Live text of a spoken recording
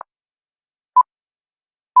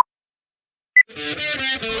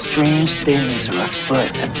Strange things are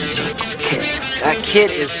afoot at the Circle K. That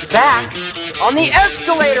kid is back on the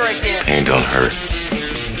escalator again. Ain't gonna hurt.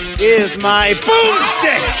 Is my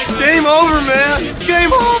boomstick! Game over, man. It's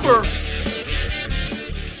game over.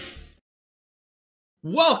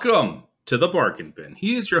 Welcome to the Bargain Bin.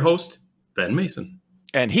 He is your host, Ben Mason.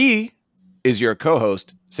 And he is your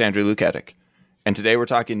co-host, Sandra Luketic. And today we're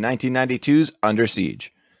talking 1992's Under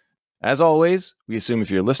Siege. As always, we assume if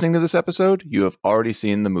you're listening to this episode, you have already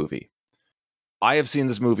seen the movie. I have seen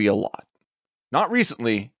this movie a lot. Not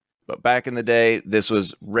recently, but back in the day, this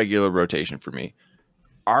was regular rotation for me.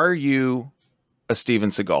 Are you a Steven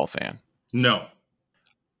Seagal fan? No.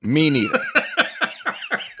 Me neither.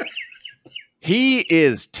 He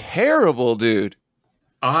is terrible, dude.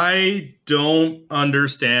 I don't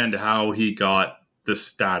understand how he got the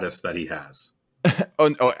status that he has.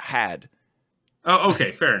 Had. Oh,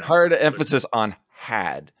 okay, fair enough. Hard emphasis on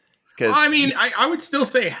had. I mean, I would still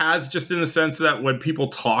say has, just in the sense that when people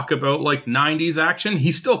talk about like 90s action,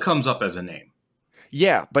 he still comes up as a name.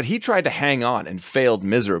 Yeah, but he tried to hang on and failed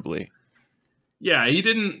miserably. Yeah, he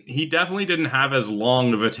definitely didn't have as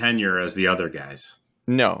long of a tenure as the other guys.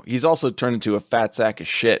 No, he's also turned into a fat sack of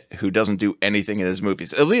shit who doesn't do anything in his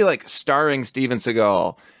movies. It'll be like starring Steven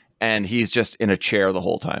Seagal, and he's just in a chair the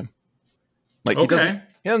whole time. Like he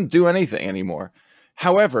doesn't do anything anymore.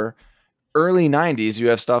 However, early 90s, you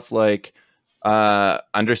have stuff like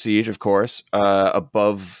Under Siege, of course,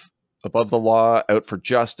 Above the Law, Out for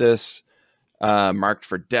Justice, Marked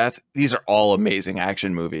for Death. These are all amazing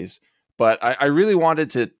action movies. But I really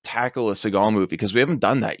wanted to tackle a Seagal movie because we haven't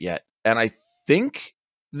done that yet. And I think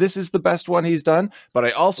this is the best one he's done. But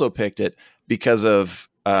I also picked it because of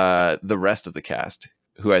the rest of the cast,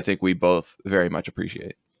 who I think we both very much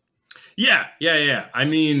appreciate. Yeah. I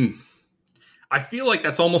mean, I feel like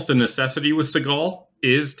that's almost a necessity with Seagal,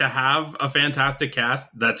 is to have a fantastic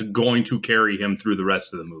cast that's going to carry him through the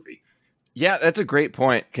rest of the movie. Yeah, that's a great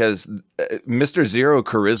point, because Mr. Zero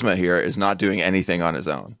Charisma here is not doing anything on his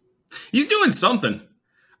own. He's doing something.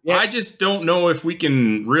 Yeah. I just don't know if we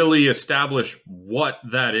can really establish what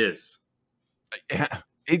that is.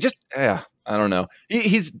 I don't know.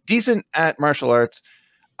 He's decent at martial arts.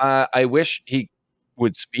 I wish he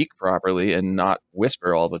would speak properly and not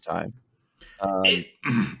whisper all the time. I'm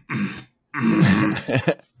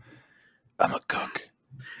a cook.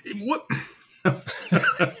 What?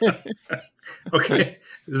 Okay,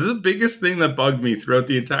 this is the biggest thing that bugged me throughout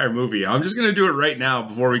the entire movie. I'm just going to do it right now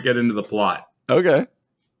before we get into the plot. Okay.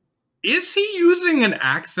 Is he using an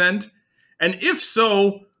accent? And if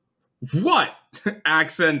so, what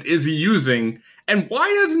accent is he using? And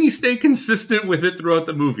why doesn't he stay consistent with it throughout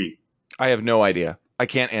the movie? I have no idea. I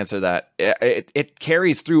can't answer that. It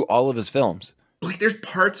carries through all of his films. Like, there's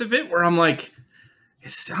parts of it where I'm like, it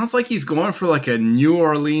sounds like he's going for like a New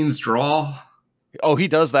Orleans drawl. Oh, he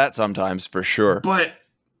does that sometimes, for sure. But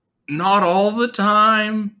not all the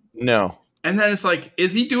time. No. And then it's like,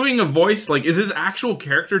 is he doing a voice? Like, is his actual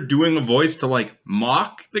character doing a voice to like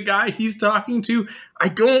mock the guy he's talking to? I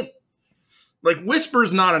don't... Like,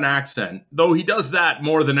 whisper's not an accent, though he does that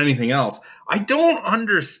more than anything else. I don't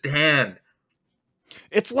understand.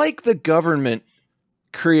 It's like the government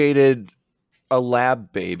created a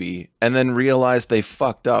lab baby and then realized they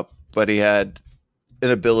fucked up, but he had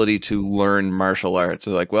an ability to learn martial arts.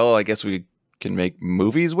 So like, well, I guess we can make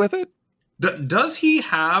movies with it. Does he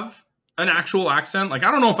have an actual accent? Like,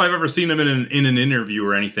 I don't know if I've ever seen him in an interview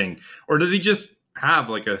or anything. Or does he just have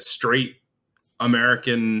like a straight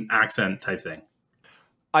American accent type thing?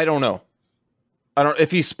 I don't know.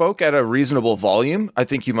 If he spoke at a reasonable volume, I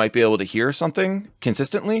think you might be able to hear something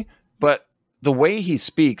consistently, but the way he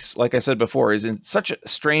speaks, like I said before, is in such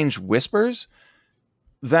strange whispers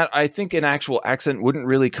that I think an actual accent wouldn't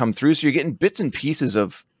really come through. So you're getting bits and pieces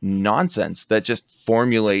of nonsense that just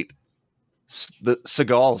formulate the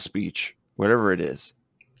Seagal speech, whatever it is.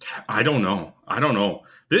 I don't know.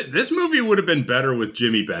 This movie would have been better with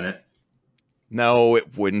Jimmy Bennett. No,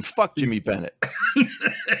 it wouldn't. Fuck Jimmy Bennett.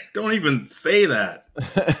 Don't even say that.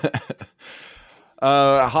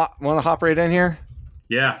 Want to hop right in here?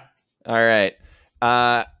 Yeah. All right.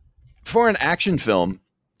 For an action film,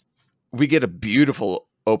 we get a beautiful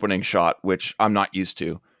opening shot, which I'm not used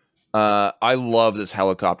to. I love this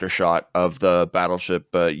helicopter shot of the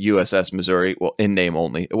battleship USS Missouri. Well, in name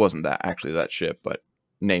only. It wasn't that ship, but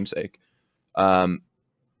namesake.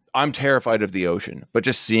 I'm terrified of the ocean, but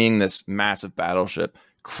just seeing this massive battleship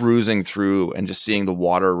cruising through and just seeing the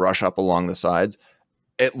water rush up along the sides,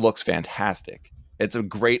 it looks fantastic. It's a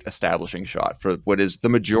great establishing shot for what is the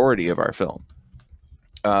majority of our film.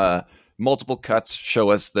 Multiple cuts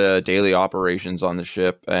show us the daily operations on the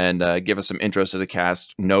ship and give us some intros to the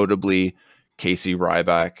cast, notably Casey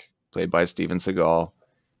Ryback, played by Steven Seagal.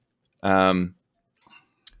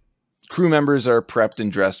 Crew members are prepped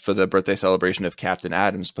and dressed for the birthday celebration of Captain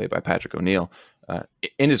Adams, played by Patrick O'Neill.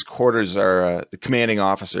 In his quarters are the commanding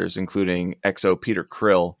officers, including XO Peter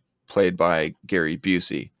Krill, played by Gary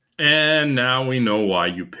Busey. And now we know why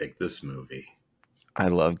you picked this movie. I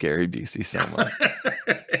love Gary Busey so much.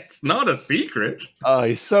 It's not a secret. Oh,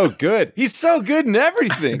 he's so good. He's so good in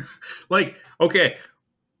everything. Like, okay,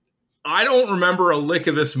 I don't remember a lick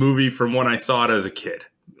of this movie from when I saw it as a kid.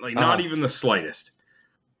 Like, not even the slightest.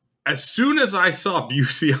 As soon as I saw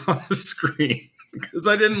Busey on the screen, because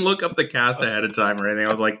I didn't look up the cast ahead of time or anything,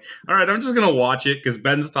 I was like, all right, I'm just going to watch it because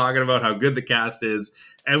Ben's talking about how good the cast is,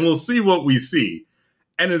 and we'll see what we see.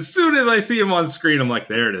 And as soon as I see him on screen, I'm like,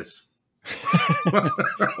 there it is.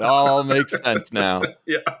 It all makes sense now.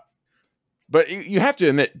 Yeah. But you have to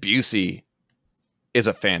admit, Busey is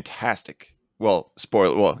a fantastic,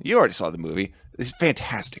 spoiler, you already saw the movie. He's a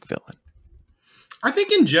fantastic villain. I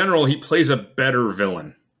think in general, he plays a better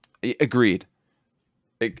villain. Agreed.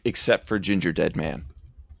 Except for Ginger Dead Man.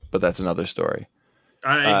 But that's another story.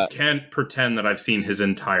 I can't pretend that I've seen his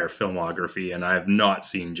entire filmography, and I have not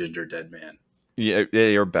seen Ginger Dead Man. Yeah,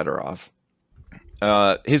 you're better off.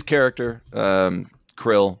 His character,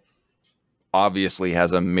 Krill, obviously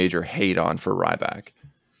has a major hate on for Ryback.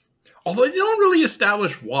 Although they don't really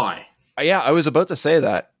establish why. Yeah, I was about to say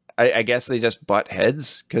that. I guess they just butt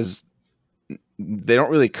heads because they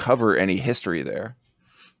don't really cover any history there.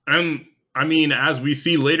 And I mean, as we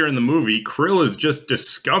see later in the movie, Krill is just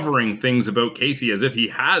discovering things about Casey as if he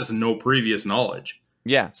has no previous knowledge.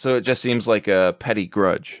 Yeah, so it just seems like a petty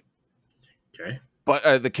grudge. Okay.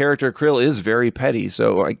 But the character Krill is very petty,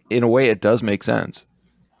 so in a way it does make sense.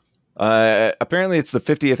 Apparently it's the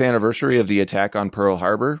 50th anniversary of the attack on Pearl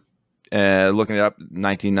Harbor. Looking it up,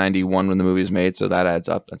 1991 when the movie was made, so that adds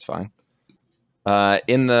up. That's fine.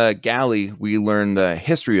 In the galley, we learn the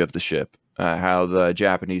history of the ship, how the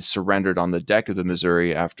Japanese surrendered on the deck of the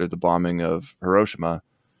Missouri after the bombing of Hiroshima.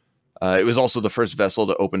 It was also the first vessel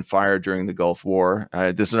to open fire during the Gulf War.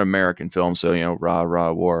 This is an American film, so,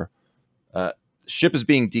 rah, war. Ship is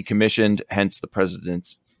being decommissioned, hence the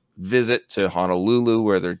president's visit to Honolulu,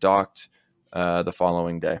 where they're docked the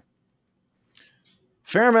following day.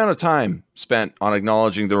 Fair amount of time spent on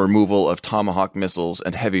acknowledging the removal of Tomahawk missiles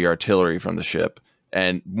and heavy artillery from the ship,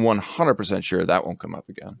 and 100% sure that won't come up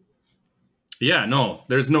again. Yeah, no,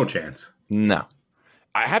 there's no chance. No.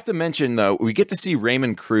 I have to mention, though, we get to see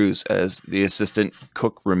Raymond Cruz as the assistant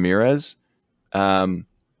Cook Ramirez.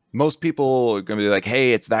 Most people are going to be like,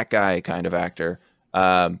 hey, it's that guy kind of actor.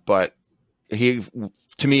 But he,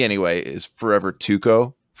 to me anyway, is forever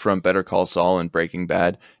Tuco from Better Call Saul and Breaking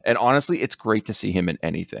Bad. And honestly, it's great to see him in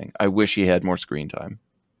anything. I wish he had more screen time.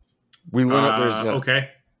 We learned there's okay.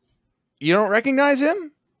 You don't recognize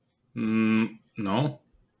him? No.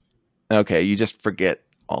 Okay, you just forget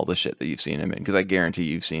all the shit that you've seen him in, because I guarantee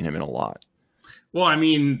you've seen him in a lot. Well, I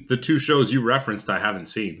mean, the two shows you referenced I haven't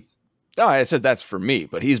seen. No, I said that's for me,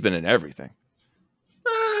 but he's been in everything.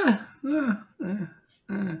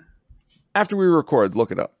 After we record,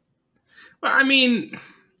 look it up. Well, I mean,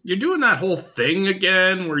 you're doing that whole thing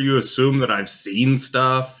again where you assume that I've seen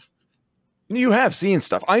stuff. You have seen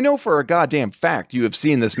stuff. I know for a goddamn fact you have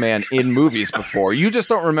seen this man in movies before. You just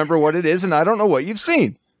don't remember what it is, and I don't know what you've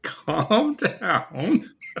seen. Calm down.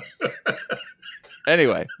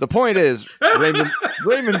 Anyway, the point is,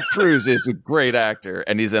 Raymond Cruz is a great actor,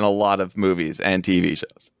 and he's in a lot of movies and TV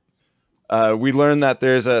shows. We learn that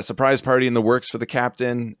there's a surprise party in the works for the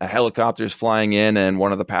captain. A helicopter's flying in, and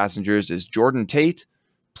one of the passengers is Jordan Tate,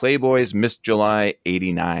 Playboy's Miss July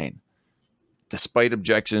 89. Despite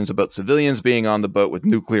objections about civilians being on the boat with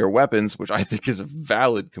nuclear weapons, which I think is a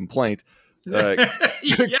valid complaint,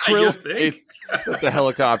 Krill states that the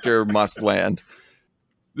helicopter must land.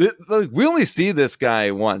 We only see this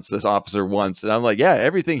guy once, this officer once, and I'm like, yeah,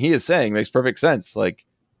 everything he is saying makes perfect sense. Like,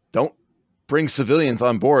 don't bring civilians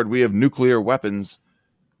on board. We have nuclear weapons.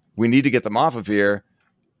 We need to get them off of here.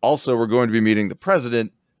 Also, we're going to be meeting the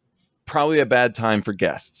president. Probably a bad time for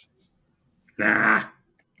guests. Nah.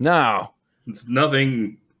 No. It's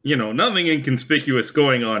nothing, nothing inconspicuous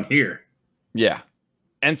going on here. Yeah.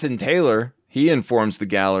 Ensign Taylor, he informs the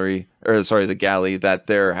galley that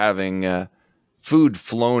they're having food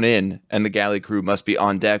flown in, and the galley crew must be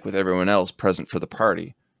on deck with everyone else present for the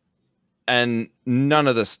party. And none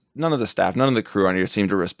of the staff, none of the crew on here seem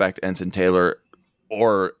to respect Ensign Taylor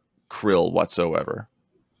or Krill whatsoever.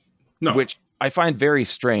 No. Which I find very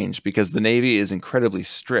strange, because the Navy is incredibly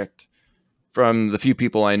strict from the few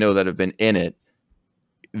people I know that have been in it,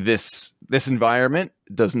 this environment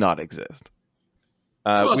does not exist.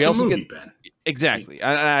 Well, we also movie, get Ben. exactly.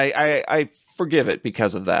 I forgive it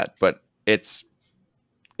because of that, but it's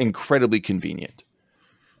incredibly convenient.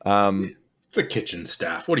 It's a kitchen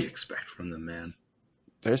staff. What do you expect from them, man?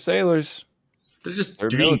 They're sailors. They're just They're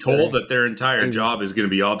being military. told that their entire job is going to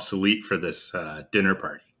be obsolete for this dinner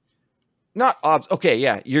party. Okay,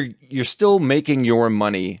 yeah, you're still making your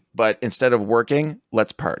money, but instead of working,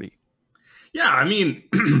 let's party. Yeah, I mean,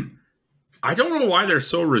 I don't know why they're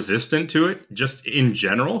so resistant to it, just in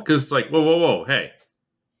general, because it's like, whoa, hey,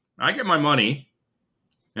 I get my money,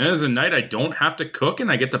 and as a night I don't have to cook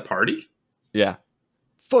and I get to party? Yeah.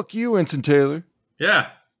 Fuck you, Ensign Taylor. Yeah.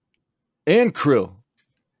 And Krill.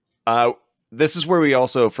 This is where we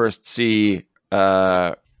also first see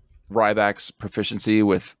Ryback's proficiency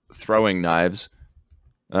with throwing knives,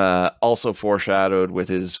 also foreshadowed with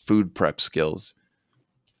his food prep skills.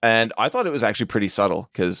 And I thought it was actually pretty subtle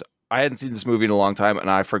because I hadn't seen this movie in a long time and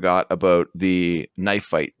I forgot about the knife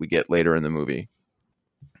fight we get later in the movie.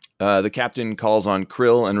 The captain calls on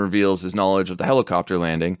Krill and reveals his knowledge of the helicopter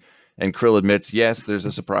landing. And Krill admits, yes, there's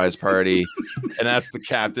a surprise party, and asks the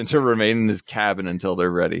captain to remain in his cabin until they're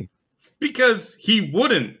ready. Because he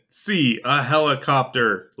wouldn't see a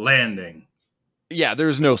helicopter landing. Yeah,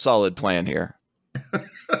 there's no solid plan here.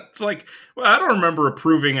 It's like, well, I don't remember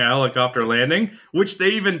approving a helicopter landing, which they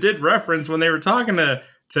even did reference when they were talking to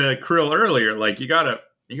Krill earlier. Like, you gotta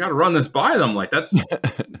run this by them. Like, that's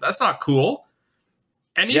not cool.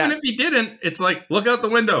 And even if he didn't, it's like, look out the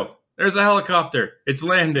window. There's a helicopter. It's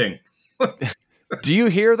landing. Do you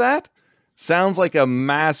hear that? Sounds like a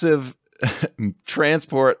massive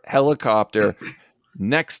transport helicopter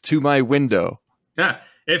next to my window. Yeah.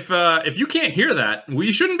 If you can't hear that,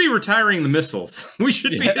 we shouldn't be retiring the missiles. We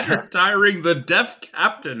should be retiring the deaf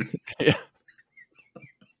captain. Yeah.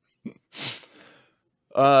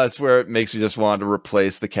 That's where it makes me just want to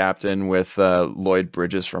replace the captain with Lloyd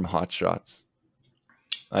Bridges from Hot Shots.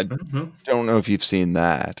 I don't know if you've seen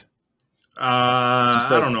that. I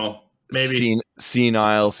don't know. Maybe.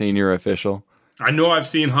 Senile senior official. I know I've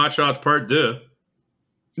seen Hot Shots Part 2.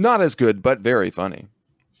 Not as good, but very funny.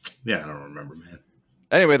 Yeah, I don't remember, man.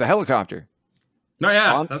 Anyway, the helicopter. No,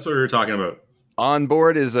 yeah, that's what we were talking about. On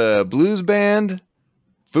board is a blues band,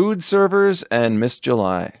 food servers, and Miss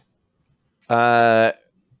July. Then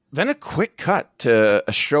a quick cut to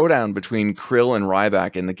a showdown between Krill and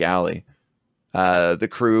Ryback in the galley. The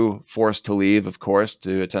crew forced to leave, of course,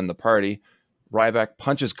 to attend the party. Ryback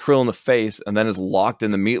punches Krill in the face and then is locked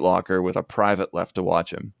in the meat locker with a private left to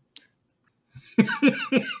watch him.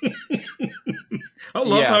 I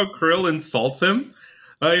love how Krill insults him.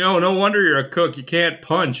 No wonder you're a cook. You can't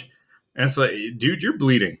punch. And it's like, dude, you're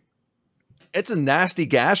bleeding. It's a nasty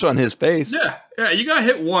gash on his face. Yeah, you got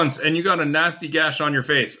hit once and you got a nasty gash on your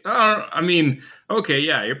face. I mean, okay,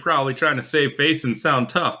 yeah, you're probably trying to save face and sound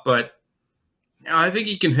tough, but I think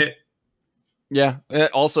he can hit. Yeah,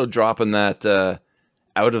 also dropping that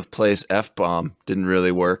out-of-place F-bomb didn't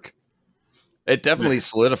really work. It definitely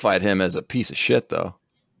solidified him as a piece of shit, though.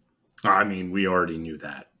 I mean, we already knew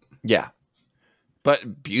that. Yeah.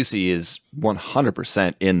 But Busey is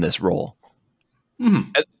 100% in this role.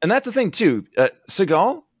 Mm-hmm. And that's the thing, too.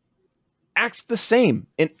 Seagal acts the same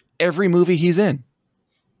in every movie he's in.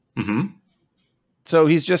 Mm-hmm. So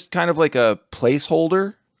he's just kind of like a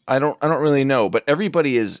placeholder. I don't really know, but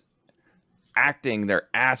everybody is acting their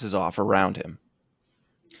asses off around him.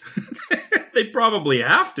 They probably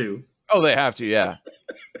have to. Oh, they have to, yeah.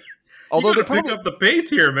 Although they pick up the pace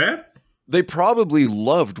here, man. They probably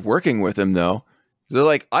loved working with him, though. They're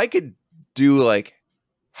like, I could do like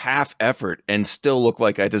half effort and still look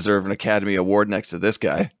like I deserve an Academy Award next to this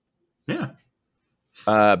guy. Yeah.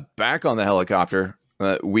 Back on the helicopter,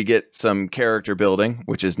 we get some character building,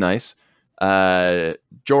 which is nice.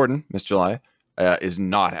 Jordan, Miss July, is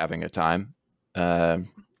not having a time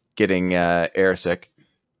getting airsick,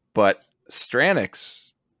 but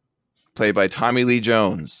Stranix, played by Tommy Lee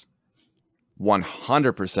Jones,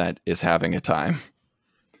 100% is having a time.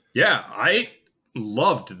 Yeah, I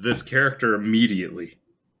loved this character immediately.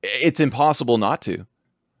 It's impossible not to.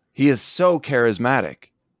 He is so charismatic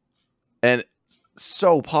and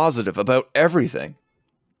so positive about everything.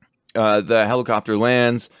 The helicopter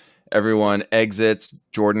lands. Everyone exits.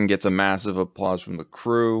 Jordan gets a massive applause from the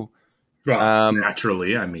crew. Well,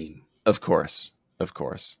 naturally, I mean. Of course.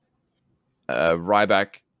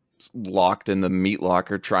 Ryback, locked in the meat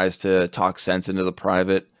locker, tries to talk sense into the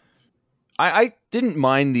private. I didn't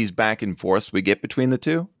mind these back and forths we get between the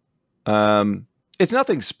two. It's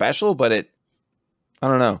nothing special, but I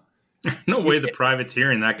don't know. No way the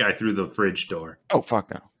privateering that guy through the fridge door. Oh, fuck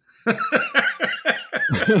no.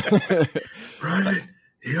 Private,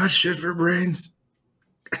 you got shit for brains?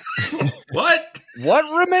 What?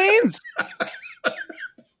 What remains?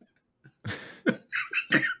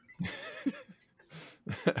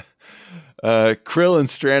 Krill and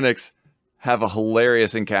Stranix have a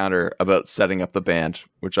hilarious encounter about setting up the band,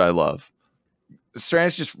 which I love.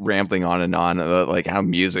 Stranix just rambling on and on about like how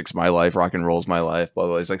music's my life, rock and roll's my life, blah,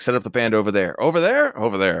 blah. He's like, set up the band over there. Over there?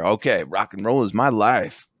 Over there. Okay, rock and roll is my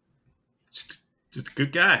life. Just a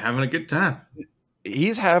good guy having a good time.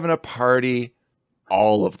 He's having a party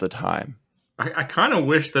all of the time. I kind of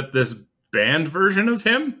wish that this band version of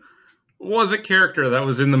him was a character that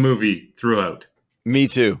was in the movie throughout. Me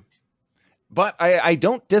too. But I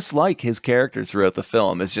don't dislike his character throughout the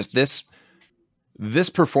film. It's just this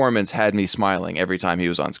performance had me smiling every time he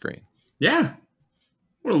was on screen. Yeah.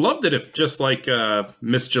 Would have loved it if just like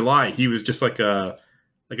Miss July, he was just like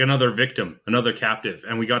another victim, another captive,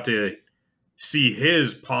 and we got to see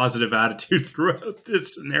his positive attitude throughout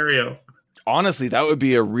this scenario. Honestly, that would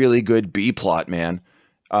be a really good B plot, man.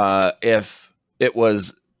 If it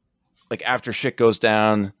was like after shit goes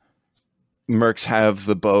down, Mercs have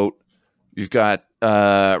the boat. You've got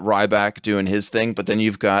Ryback doing his thing, but then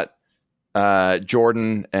you've got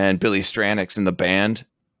Jordan and Billy Stranix in the band,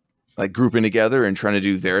 like grouping together and trying to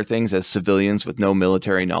do their things as civilians with no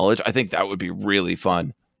military knowledge. I think that would be really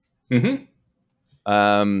fun.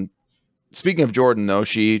 Mm-hmm. Speaking of Jordan, though,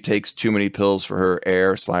 she takes too many pills for her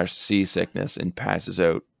air/sea sickness and passes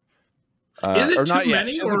out. Is it or too not yet.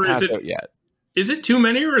 many, She doesn't or pass is it out yet? Is it too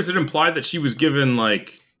many, or is it implied that she was given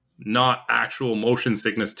like not actual motion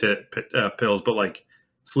sickness pills, but like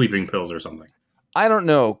sleeping pills or something? I don't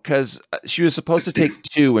know, because she was supposed to take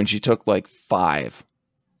 2 and she took like 5.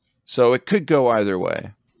 So it could go either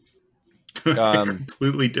way. A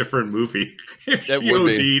completely different movie. If she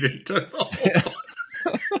OD'd and took the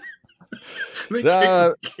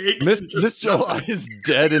whole Miss July is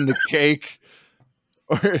dead in the cake.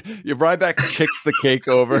 Or Ryback kicks the cake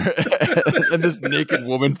over and this naked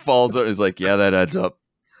woman falls out and is like, yeah, that adds up.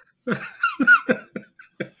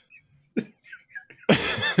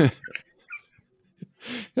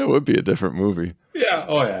 It would be a different movie. Yeah.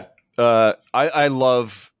 Oh, yeah. I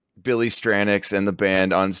love Billy Stranix and the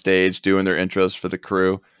band on stage doing their intros for the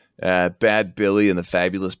crew. Bad Billy and the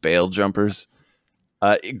Fabulous Bail Jumpers.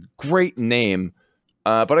 Great name.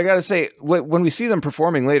 But I gotta say, when we see them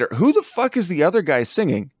performing later, who the fuck is the other guy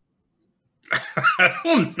singing? I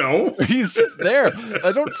don't know. He's just there.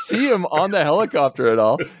 I don't see him on the helicopter at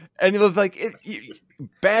all. And it was like,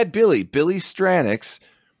 Bad Billy Stranix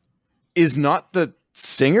is not the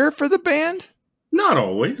singer for the band? Not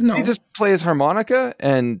always, no. He just plays harmonica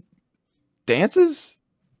and dances?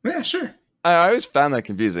 Yeah, sure. I always found that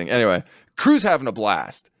confusing. Anyway, crew's having a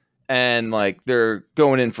blast. And like they're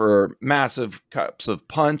going in for massive cups of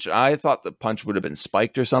punch. I thought the punch would have been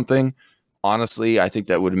spiked or something. Honestly, I think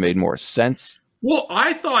that would have made more sense. Well,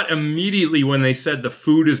 I thought immediately when they said the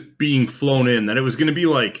food is being flown in that it was going to be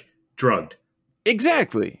like drugged.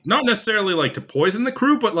 Exactly. Not necessarily like to poison the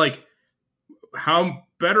crew, but like how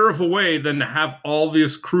better of a way than to have all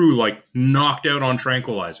this crew like knocked out on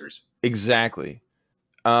tranquilizers. Exactly.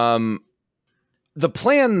 The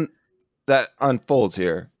plan that unfolds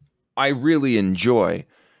here, I really enjoy,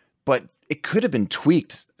 but it could have been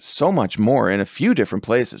tweaked so much more in a few different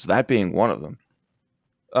places, that being one of them.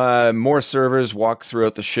 More servers walk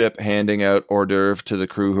throughout the ship, handing out hors d'oeuvre to the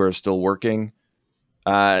crew who are still working.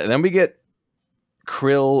 And then we get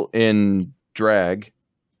Krill in drag,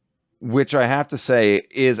 which I have to say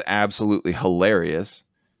is absolutely hilarious.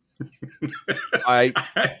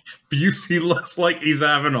 Busey looks like he's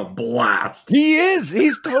having a blast. He is.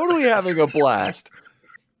 He's totally having a blast.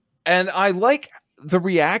 And I like the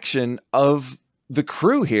reaction of the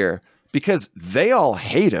crew here because they all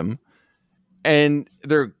hate him and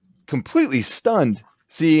they're completely stunned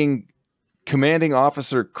seeing commanding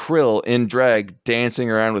officer Krill in drag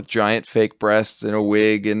dancing around with giant fake breasts and a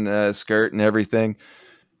wig and a skirt and everything.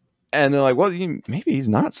 And they're like, well, maybe he's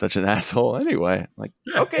not such an asshole anyway. Like,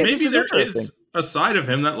 yeah, okay, maybe there interesting. is a side of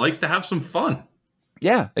him that likes to have some fun.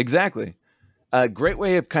 Yeah, exactly. A great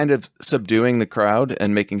way of kind of subduing the crowd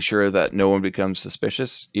and making sure that no one becomes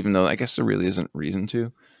suspicious, even though I guess there really isn't reason to.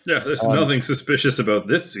 Yeah, there's nothing suspicious about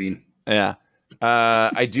this scene. Yeah.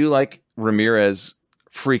 I do like Ramirez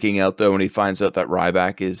freaking out, though, when he finds out that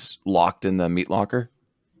Ryback is locked in the meat locker.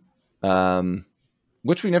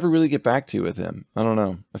 Which we never really get back to with him. I don't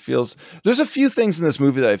know. It feels there's a few things in this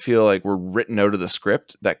movie that I feel like were written out of the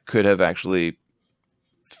script that could have actually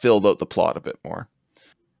filled out the plot a bit more.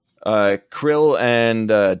 Krill and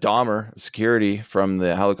Dahmer, security from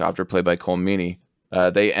the helicopter, played by Cole Meany,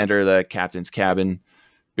 they enter the captain's cabin.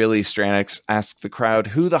 Billy Stranix asks the crowd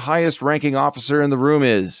who the highest ranking officer in the room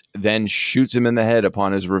is, then shoots him in the head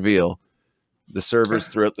upon his reveal. The servers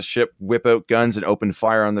throughout the ship whip out guns and open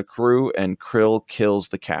fire on the crew, and Krill kills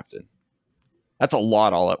the captain. That's a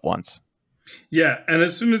lot all at once. Yeah, and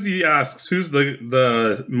as soon as he asks who's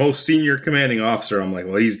the most senior commanding officer, I'm like,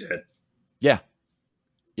 well, he's dead. Yeah.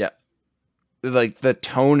 Yeah. Like, the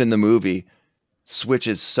tone in the movie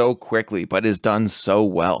switches so quickly, but is done so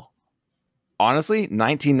well. Honestly,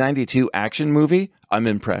 1992 action movie, I'm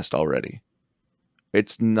impressed already.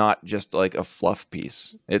 It's not just like a fluff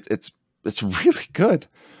piece. It's really good.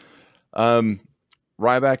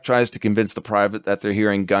 Ryback tries to convince the private that they're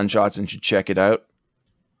hearing gunshots and should check it out.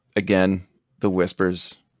 Again, the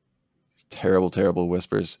whispers. Terrible, terrible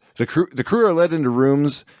whispers. The crew are led into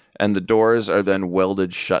rooms, and the doors are then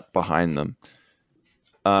welded shut behind them.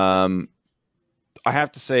 I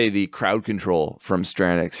have to say the crowd control from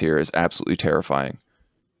Stranix here is absolutely terrifying.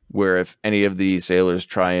 Where if any of the sailors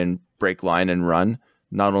try and break line and run,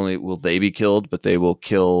 not only will they be killed, but they will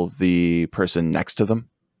kill the person next to them.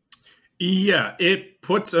 Yeah, it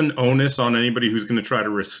puts an onus on anybody who's going to try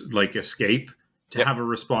to escape to have a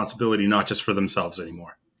responsibility not just for themselves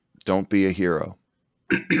anymore. Don't be a hero.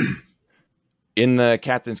 In the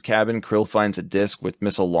captain's cabin, Krill finds a disc with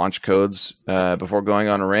missile launch codes before going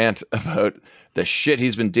on a rant about the shit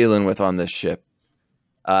he's been dealing with on this ship.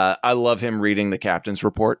 I love him reading the captain's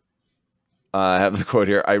report. I have the quote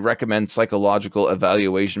here. I recommend psychological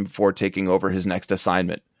evaluation before taking over his next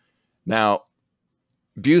assignment. Now,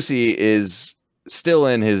 Busey is still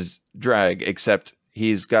in his drag, except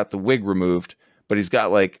he's got the wig removed, but he's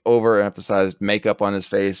got like overemphasized makeup on his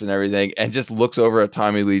face and everything, and just looks over at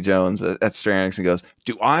Tommy Lee Jones at Stranix and goes,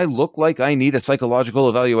 "Do I look like I need a psychological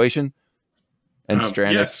evaluation?" And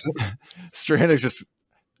Stranix just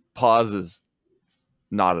pauses.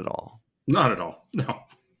 Not at all. Not at all. No.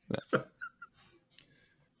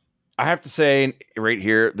 I have to say right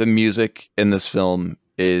here, the music in this film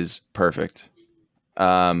is perfect.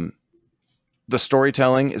 The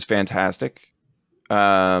storytelling is fantastic.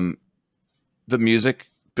 The music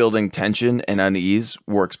building tension and unease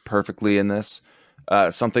works perfectly in this.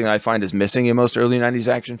 Something I find is missing in most early 90s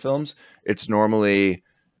action films. It's normally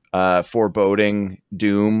foreboding,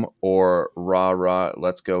 doom, or rah, rah,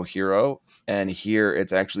 let's go hero. And here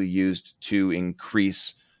it's actually used to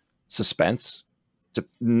increase suspense,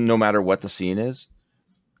 no matter what the scene is.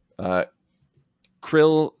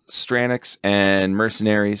 Krill, Stranix, and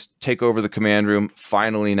mercenaries take over the command room,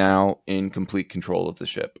 finally now in complete control of the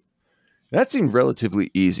ship. That seemed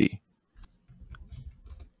relatively easy.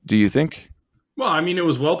 Do you think? Well, I mean, it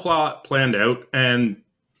was well planned out, and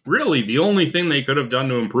really the only thing they could have done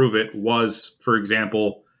to improve it was, for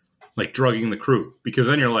example, like drugging the crew, because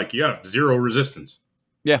then you're like, you have zero resistance.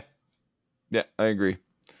 Yeah, I agree.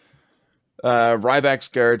 Ryback's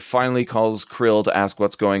guard finally calls Krill to ask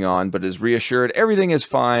what's going on, but is reassured everything is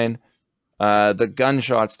fine. The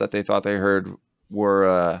gunshots that they thought they heard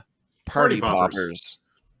were party poppers.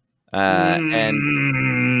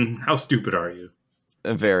 And how stupid are you?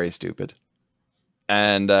 Very stupid.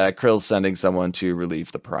 And Krill's sending someone to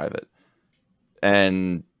relieve the private.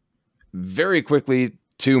 And very quickly,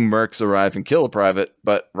 2 mercs arrive and kill a private,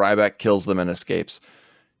 but Ryback kills them and escapes.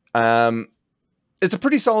 It's a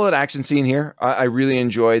pretty solid action scene here. I really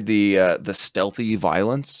enjoyed the stealthy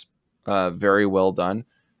violence. Very well done.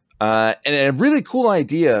 And a really cool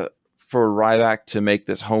idea for Ryback to make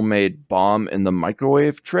this homemade bomb in the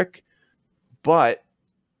microwave trick. But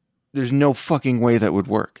there's no fucking way that would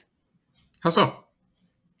work. How so?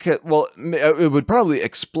 Well, it would probably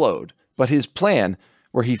explode. But his plan,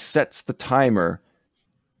 where he sets the timer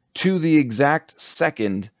to the exact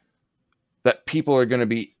second that people are going to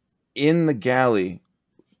be in the galley,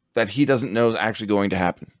 that he doesn't know is actually going to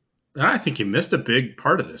happen. I think you missed a big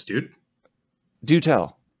part of this, dude. Do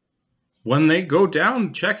tell. When they go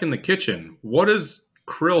down, check in the kitchen, what does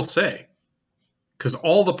Krill say? Because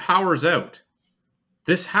all the power's out.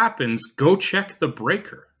 This happens, go check the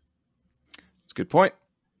breaker. That's a good point.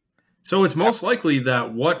 So it's most likely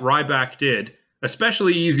that what Ryback did,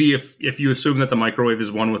 especially easy if you assume that the microwave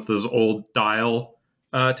is one with those old dial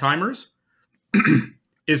timers,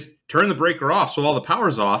 is turn the breaker off so all the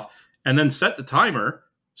power's off, and then set the timer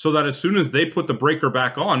so that as soon as they put the breaker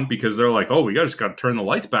back on, because they're like, oh, we just got to turn the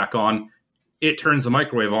lights back on, it turns the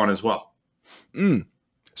microwave on as well.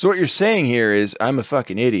 So what you're saying here is I'm a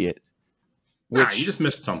fucking idiot. Nah, you just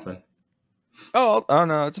missed something. Oh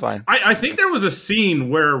no, it's fine. I think there was a scene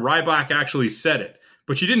where Ryback actually said it,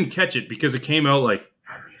 but you didn't catch it because it came out like,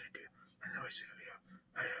 how are we going to do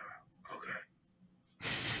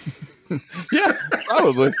Yeah,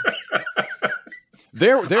 probably.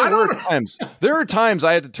 There are times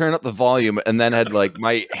I had to turn up the volume and then had like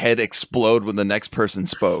my head explode when the next person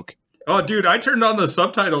spoke. Oh, dude, I turned on the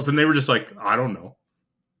subtitles and they were just like, I don't know.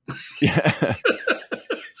 Yeah.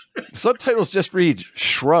 Subtitles just read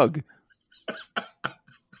shrug.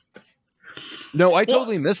 No, I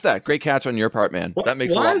totally missed that. Great catch on your part, man. That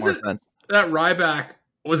makes a lot more sense. That Ryback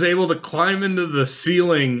was able to climb into the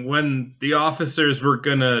ceiling when the officers were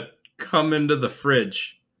gonna come into the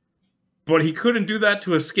fridge. But he couldn't do that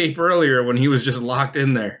to escape earlier when he was just locked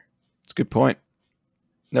in there. That's a good point.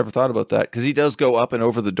 Never thought about that, because he does go up and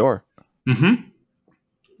over the door. Mm-hmm.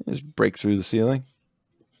 Just break through the ceiling.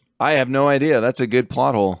 I have no idea. That's a good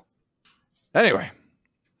plot hole. Anyway,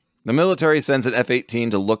 the military sends an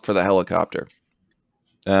F-18 to look for the helicopter.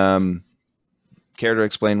 Care to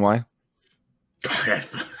explain why?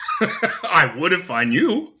 I would if I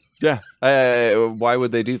knew. Yeah. Why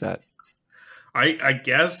would they do that? I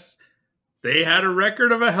guess they had a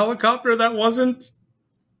record of a helicopter that wasn't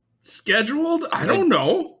scheduled. I don't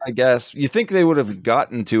know. I guess. You think they would have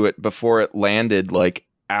gotten to it before it landed like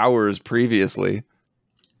hours previously.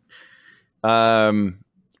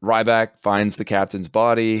 Ryback finds the captain's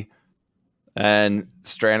body, and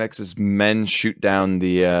Stranix's men shoot down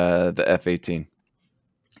the F-18.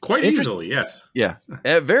 Quite easily, yes. Yeah.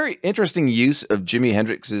 A very interesting use of Jimi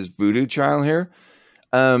Hendrix's Voodoo Child here.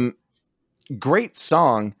 Great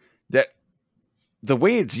song that the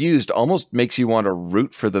way it's used almost makes you want to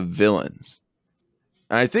root for the villains.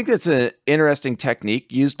 And I think that's an interesting technique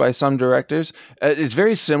used by some directors. It's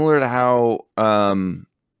very similar to how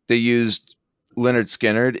they used Lynyrd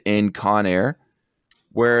Skynyrd in Con Air,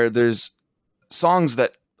 where there's songs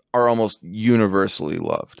that are almost universally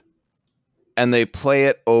loved. And they play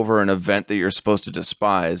it over an event that you're supposed to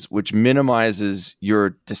despise, which minimizes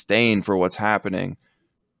your disdain for what's happening.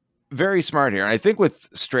 Very smart here. And I think with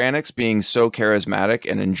Stranix being so charismatic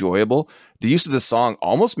and enjoyable, the use of the song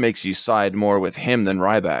almost makes you side more with him than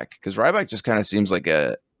Ryback, because Ryback just kind of seems like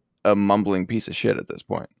a mumbling piece of shit at this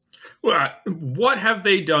point. Well, what have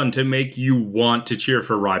they done to make you want to cheer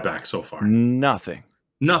for Ryback so far? Nothing.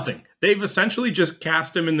 They've essentially just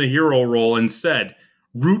cast him in the hero role and said,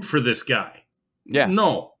 root for this guy. Yeah.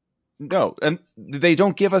 No. And they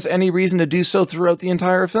don't give us any reason to do so throughout the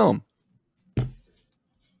entire film.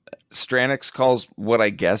 Stranix calls what I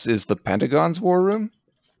guess is the Pentagon's war room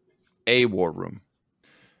a war room.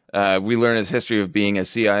 We learn his history of being a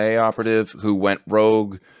CIA operative who went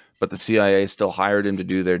rogue, but the CIA still hired him to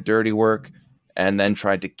do their dirty work and then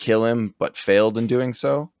tried to kill him, but failed in doing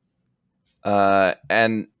so.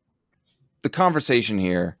 And the conversation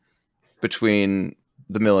here between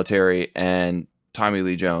the military and Tommy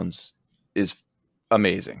Lee Jones is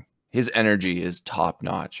amazing. His energy is top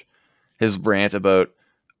notch. His rant about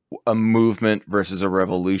a movement versus a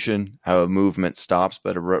revolution, how a movement stops,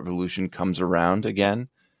 but a revolution comes around again.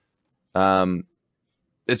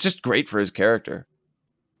 It's just great for his character.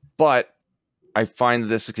 But I find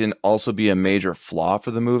this can also be a major flaw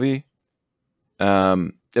for the movie,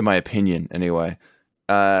 in my opinion, anyway.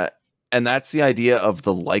 And that's the idea of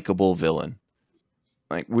the likable villain.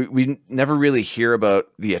 Like we never really hear about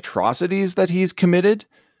the atrocities that he's committed,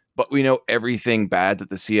 but we know everything bad that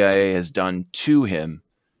the CIA has done to him.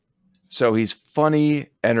 So he's funny,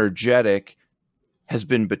 energetic, has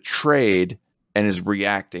been betrayed, and is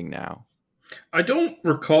reacting now. I don't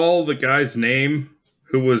recall the guy's name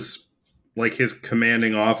who was like his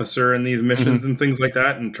commanding officer in these missions and things like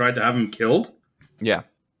that and tried to have him killed. Yeah.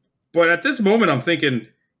 But at this moment, I'm thinking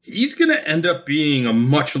he's going to end up being a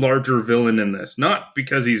much larger villain in this. Not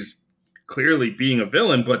because he's clearly being a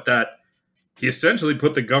villain, but that he essentially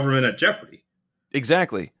put the government at jeopardy.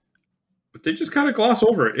 Exactly. But they just kind of gloss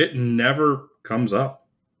over it. It never comes up.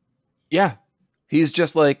 Yeah. He's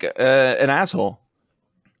just like an asshole.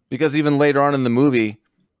 Because even later on in the movie,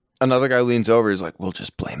 another guy leans over. He's like, we'll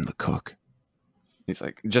just blame the cook. He's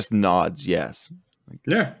like, just nods, yes. Like,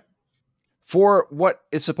 yeah. For what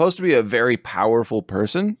is supposed to be a very powerful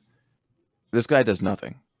person, this guy does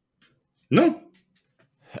nothing. No.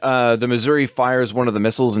 The Missouri fires one of the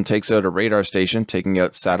missiles and takes out a radar station, taking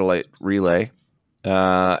out satellite relay.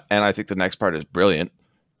 And I think the next part is brilliant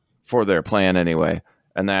for their plan anyway.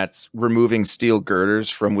 And that's removing steel girders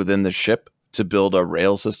from within the ship to build a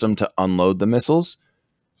rail system to unload the missiles.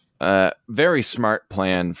 Very smart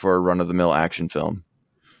plan for a run-of-the-mill action film.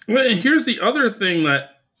 Well, and here's the other thing that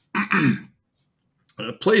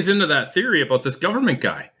plays into that theory about this government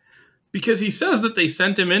guy. Because he says that they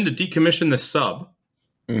sent him in to decommission the sub.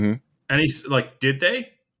 Mm-hmm. And he's like, did they?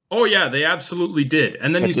 Oh, yeah, they absolutely did.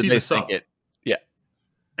 And then you see the sub. Yeah.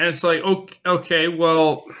 And it's like, okay,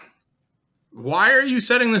 well, Why are you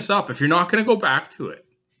setting this up if you're not going to go back to it?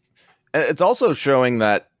 It's also showing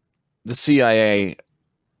that the CIA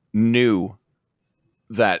knew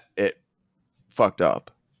that it fucked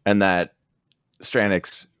up and that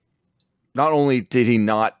Stranix, not only did he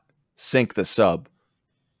not sink the sub,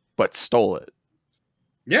 but stole it.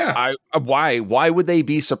 Yeah. Why would they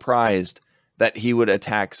be surprised that he would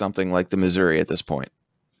attack something like the Missouri at this point?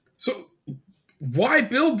 So why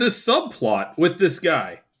build this subplot with this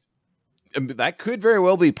guy? That could very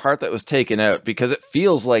well be part that was taken out because it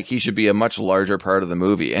feels like he should be a much larger part of the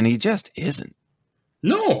movie, and he just isn't.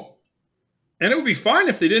 No. And it would be fine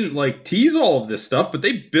if they didn't like tease all of this stuff, but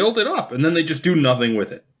they build it up and then they just do nothing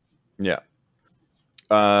with it. Yeah.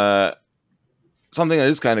 Something that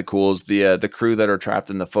is kind of cool is the crew that are trapped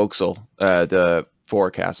in the forecastle, the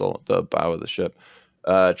forecastle, the bow of the ship,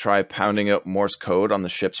 try pounding out Morse code on the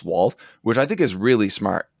ship's walls, which I think is really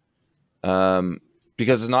smart.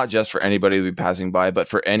 Because it's not just for anybody to be passing by, but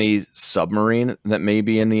for any submarine that may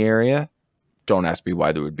be in the area. Don't ask me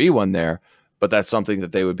why there would be one there, but that's something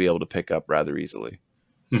that they would be able to pick up rather easily.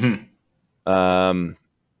 Mm-hmm.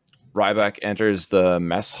 Ryback enters the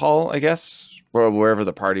mess hall, I guess, or wherever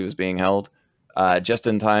the party was being held, just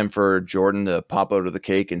in time for Jordan to pop out of the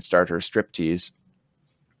cake and start her striptease.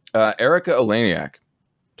 Erica Eleniak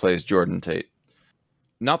plays Jordan Tate.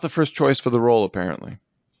 Not the first choice for the role, apparently.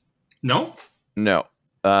 No? No.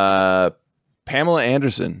 Pamela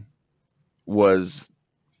Anderson was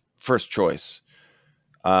first choice.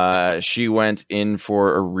 She went in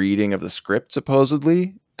for a reading of the script,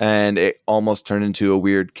 supposedly, and it almost turned into a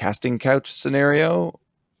weird casting couch scenario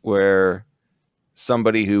where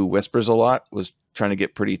somebody who whispers a lot was trying to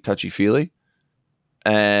get pretty touchy-feely.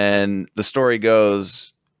 And the story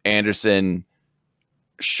goes, Anderson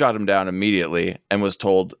shut him down immediately and was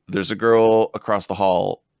told, there's a girl across the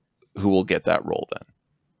hall who will get that role then.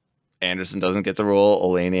 Anderson doesn't get the role.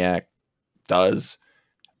 Eleniak does.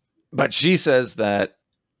 But she says that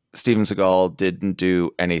Steven Seagal didn't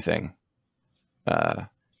do anything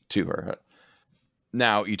to her.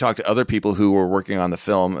 Now, you talk to other people who were working on the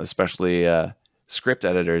film, especially script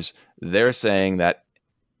editors, they're saying that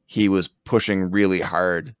he was pushing really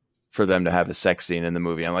hard for them to have a sex scene in the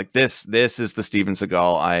movie. I'm like, this is the Steven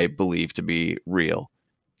Seagal I believe to be real.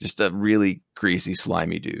 Just a really greasy,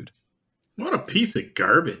 slimy dude. What a piece of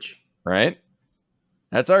garbage. Right?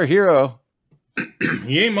 That's our hero.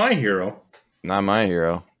 He ain't my hero. Not my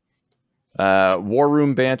hero. War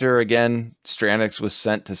room banter again. Stranix was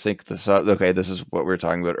sent to sink the sub. Okay, this is what we were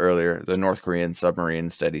talking about earlier. The North Korean submarine,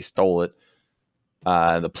 instead he stole it.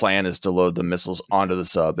 The plan is to load the missiles onto the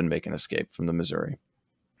sub and make an escape from the Missouri.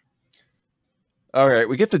 All right,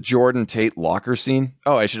 we get the Jordan Tate locker scene.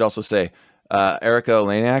 Oh, I should also say, Erica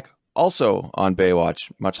Eleniak, also on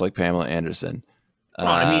Baywatch, much like Pamela Anderson. Well,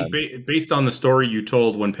 I mean, based on the story you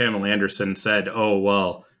told when Pamela Anderson said, oh,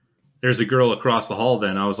 well, there's a girl across the hall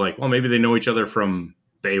then, I was like, well, maybe they know each other from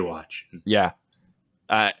Baywatch. Yeah.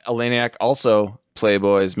 Eleniak, also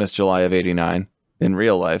Playboy's Miss July of '89 in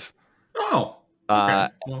real life. Oh, okay.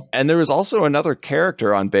 And there was also another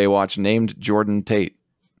character on Baywatch named Jordan Tate,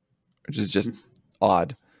 which is just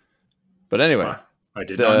odd. But anyway. I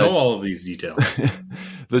did not know all of these details.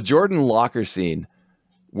 The Jordan locker scene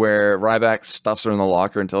where Ryback stuffs her in the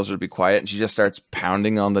locker and tells her to be quiet, and she just starts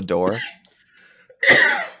pounding on the door.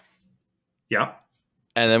 Yeah.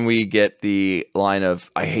 And then we get the line of,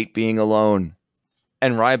 I hate being alone.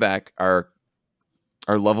 And Ryback, our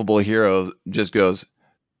lovable hero, just goes,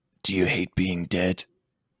 do you hate being dead?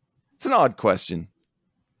 It's an odd question.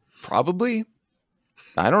 Probably.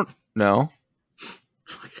 I don't know.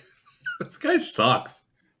 This guy sucks.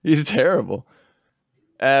 He's terrible.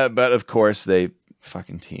 But of course, they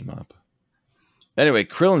fucking team up. Anyway,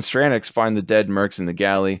 Krill and Stranix find the dead mercs in the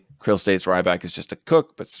galley. Krill states Ryback is just a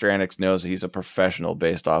cook, but Stranix knows he's a professional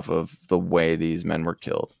based off of the way these men were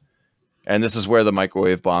killed. And this is where the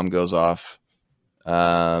microwave bomb goes off.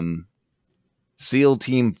 SEAL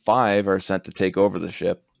Team 5 are sent to take over the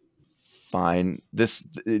ship. Fine.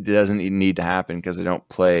 It doesn't need to happen because they don't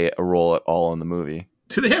play a role at all in the movie.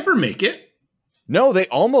 Do they ever make it? No, they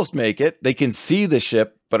almost make it. They can see the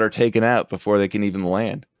ship, but are taken out before they can even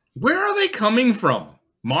land. Where are they coming from?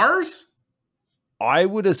 Mars? I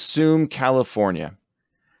would assume California,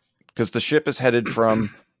 because the ship is headed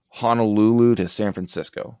from Honolulu to San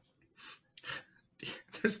Francisco.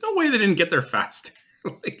 There's no way they didn't get there faster.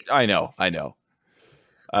 I know.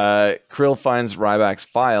 Krill finds Ryback's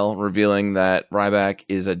file, revealing that Ryback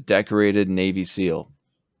is a decorated Navy SEAL.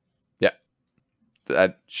 Yeah,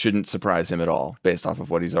 that shouldn't surprise him at all, based off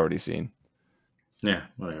of what he's already seen. Yeah,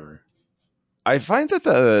 whatever. I find that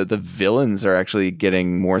the villains are actually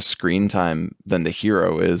getting more screen time than the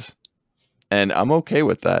hero is. And I'm okay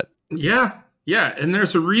with that. Yeah. Yeah. And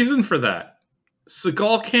there's a reason for that.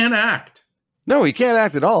 Seagal can't act. No, he can't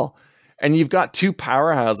act at all. And you've got two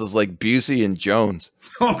powerhouses like Busey and Jones.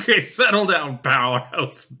 Okay, settle down,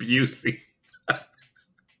 powerhouse Busey.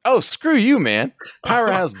 Oh, screw you, man.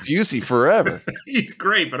 Powerhouse Busey forever. He's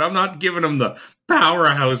great, but I'm not giving him the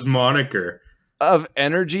powerhouse moniker. Of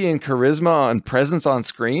energy and charisma and presence on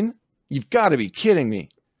screen? You've got to be kidding me.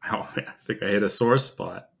 Oh, man, I think I hit a sore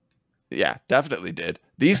spot. Yeah, definitely did.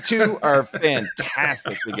 These two are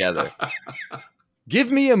fantastic together.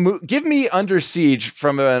 Give me Under Siege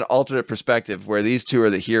from an alternate perspective where these two are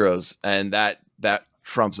the heroes, and that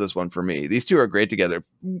trumps this one for me. These two are great together.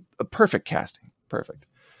 A perfect casting. Perfect.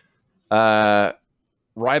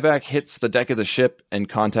 Ryback hits the deck of the ship and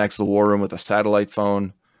contacts the war room with a satellite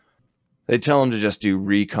phone. They tell him to just do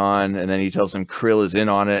recon, and then he tells them Krill is in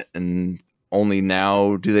on it, and only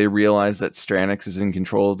now do they realize that Stranix is in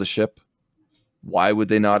control of the ship. Why would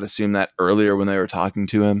they not assume that earlier when they were talking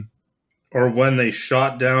to him? Or when they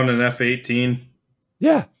shot down an F-18?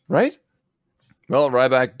 Yeah, right? Well,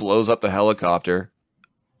 Ryback blows up the helicopter.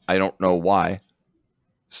 I don't know why.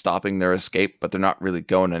 Stopping their escape, but they're not really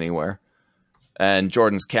going anywhere. And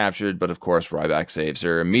Jordan's captured, but of course Ryback saves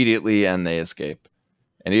her immediately and they escape.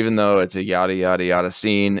 And even though it's a yada yada yada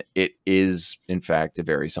scene, it is in fact a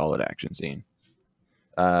very solid action scene.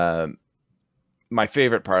 My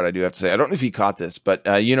favorite part, I do have to say, I don't know if you caught this, but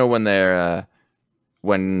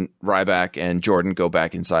when Ryback and Jordan go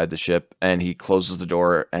back inside the ship and he closes the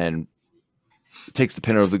door and takes the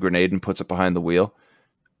pin of the grenade and puts it behind the wheel.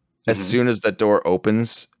 As soon as that door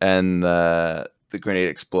opens and the grenade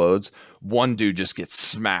explodes, one dude just gets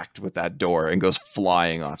smacked with that door and goes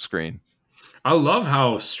flying off screen. I love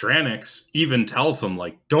how Stranix even tells them,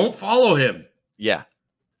 like, don't follow him. Yeah.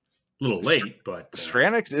 A little late, but...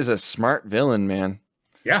 Stranix is a smart villain, man.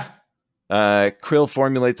 Yeah. Krill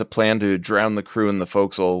formulates a plan to drown the crew in the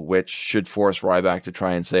forecastle, which should force Ryback to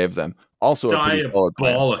try and save them. Also a pretty solid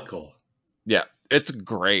plan. Diabolical. Yeah, it's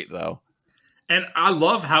great, though. And I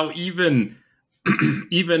love how even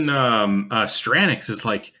Stranix is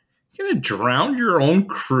like, you're going to drown your own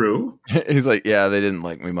crew? He's like, yeah, they didn't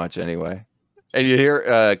like me much anyway. And you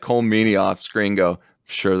hear Cole Meany off screen go,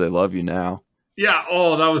 sure they love you now. Yeah,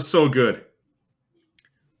 oh, that was so good.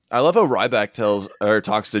 I love how Ryback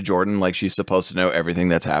talks to Jordan like she's supposed to know everything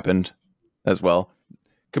that's happened as well.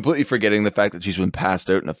 Completely forgetting the fact that she's been passed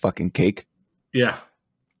out in a fucking cake. Yeah.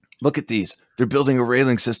 Look at these. They're building a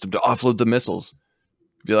railing system to offload the missiles.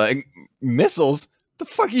 Be like, missiles? The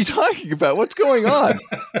fuck are you talking about? What's going on?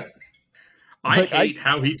 I hate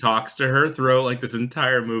how he talks to her throughout like this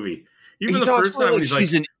entire movie. Even the first time like he's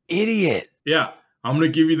she's an idiot. Yeah, I'm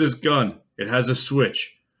going to give you this gun. It has a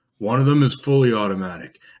switch. One of them is fully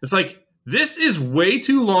automatic. It's like, this is way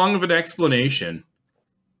too long of an explanation.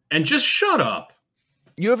 And just shut up.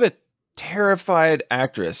 You have a terrified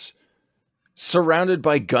actress surrounded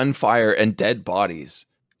by gunfire and dead bodies.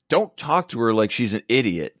 Don't talk to her like she's an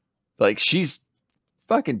idiot. Like, she's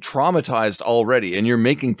fucking traumatized already, and you're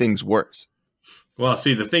making things worse. Well,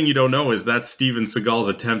 see, the thing you don't know is that's Steven Seagal's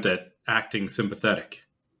attempt at acting sympathetic.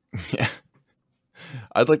 Yeah.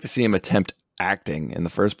 I'd like to see him attempt acting in the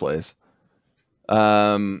first place.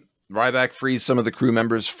 Ryback frees some of the crew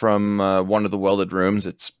members from one of the welded rooms.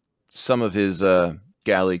 It's some of his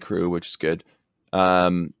galley crew, which is good.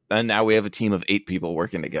 And now we have a team of 8 people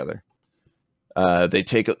working together. They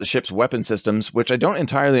take out the ship's weapon systems, which I don't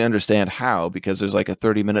entirely understand how, because there's like a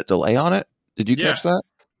 30-minute delay on it. Did you catch that?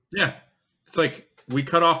 Yeah. It's like we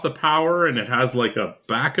cut off the power and it has like a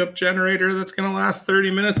backup generator that's going to last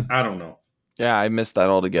 30 minutes. I don't know. Yeah, I missed that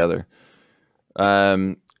altogether.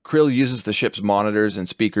 Krill uses the ship's monitors and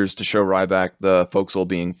speakers to show Ryback the forecastle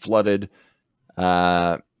being flooded.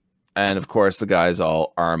 And of course, the guys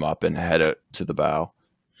all arm up and head out to the bow.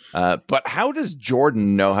 But how does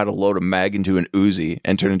Jordan know how to load a mag into an Uzi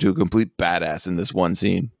and turn into a complete badass in this one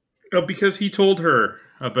scene? Oh, because he told her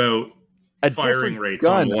about firing rates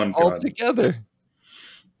on one gun altogether.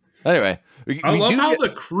 Anyway, I love how the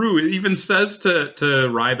crew even says to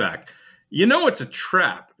Ryback, you know it's a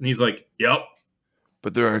trap. And he's like, yep.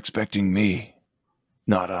 But they're expecting me,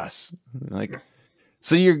 not us. Like,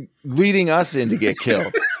 so you're leading us in to get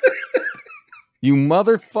killed. You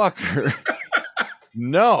motherfucker.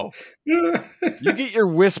 No. You get your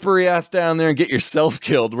whispery ass down there and get yourself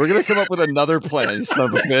killed. We're going to come up with another plan, you son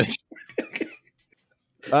of a bitch.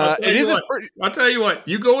 I'll tell you what.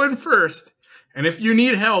 You go in first, and if you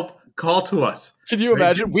need help, call to us. Can you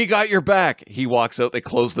imagine? We got your back. He walks out. They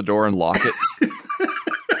close the door and lock it.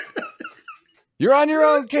 You're on your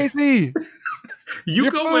own, Casey. You your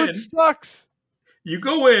go food in. Sucks. You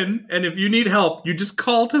go in, and if you need help, you just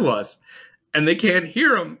call to us. And they can't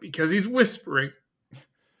hear him because he's whispering.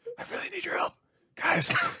 I really need your help.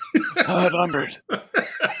 Guys, I'm outnumbered.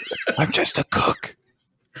 I'm just a cook.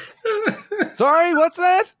 Sorry, what's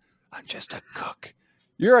that? I'm just a cook.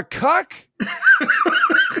 You're a cuck?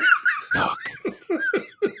 Cook.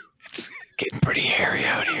 It's getting pretty hairy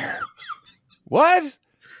out here. What?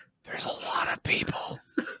 There's a lot of people.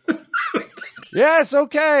 Yes,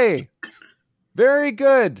 okay. Very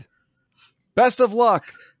good. Best of luck.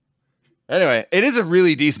 Anyway, it is a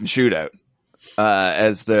really decent shootout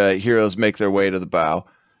as the heroes make their way to the bow.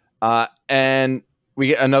 And we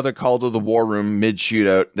get another call to the war room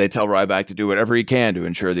mid-shootout. They tell Ryback to do whatever he can to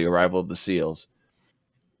ensure the arrival of the SEALs.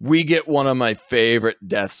 We get one of my favorite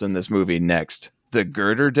deaths in this movie next. The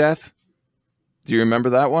girder death. Do you remember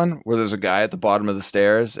that one? Where there's a guy at the bottom of the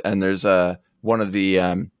stairs and there's one of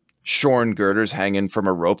the shorn girders hanging from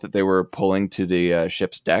a rope that they were pulling to the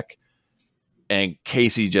ship's deck. And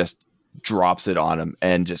Casey just drops it on him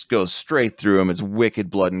and just goes straight through him. It's wicked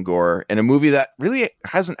blood and gore in a movie that really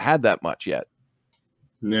hasn't had that much yet.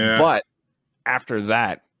 Yeah. But after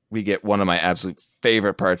that, we get one of my absolute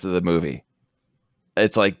favorite parts of the movie.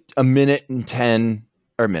 It's like an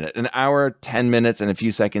hour, 10 minutes, and a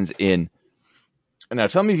few seconds in. And now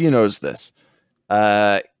tell me if you noticed this.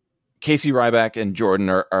 Casey, Ryback, and Jordan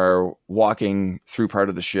are walking through part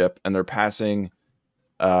of the ship, and they're passing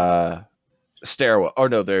stairwell. Oh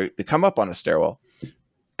no, they come up on a stairwell,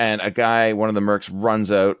 and a guy, one of the mercs, runs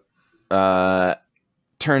out,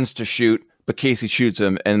 turns to shoot, but Casey shoots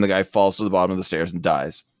him, and the guy falls to the bottom of the stairs and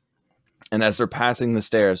dies. And as they're passing the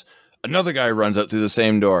stairs, another guy runs out through the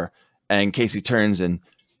same door, and Casey turns and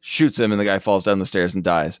shoots him, and the guy falls down the stairs and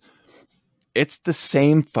dies. It's the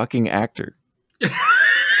same fucking actor.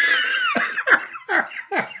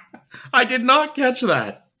 I did not catch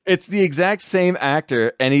that. It's the exact same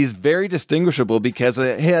actor, and he's very distinguishable because he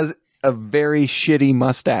has a very shitty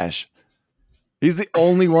mustache. He's the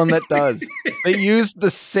only one that does. They used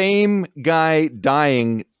the same guy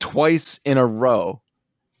dying twice in a row,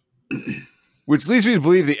 which leads me to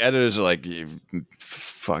believe the editors are like,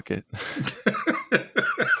 fuck it.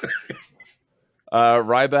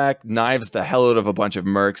 Ryback knives the hell out of a bunch of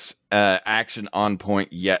mercs. Action on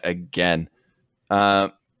point yet again.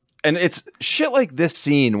 And it's shit like this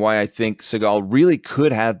scene why I think Seagal really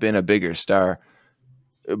could have been a bigger star.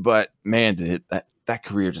 But man, that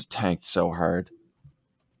career just tanked so hard.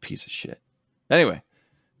 Piece of shit. Anyway,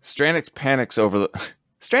 Stranix panics over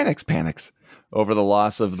the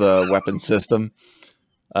loss of the weapon system.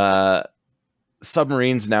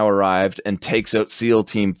 Submarines now arrived and takes out SEAL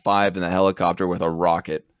Team 5 in the helicopter with a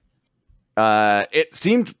rocket. It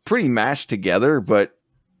seemed pretty mashed together, but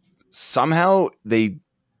somehow they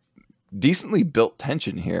decently built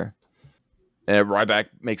tension here. Ryback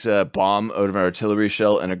makes a bomb out of an artillery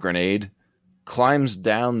shell and a grenade, climbs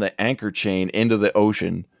down the anchor chain into the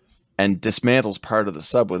ocean, and dismantles part of the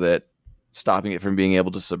sub with it, stopping it from being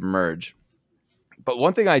able to submerge. But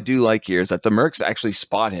one thing I do like here is that the mercs actually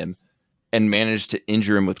spot him and manage to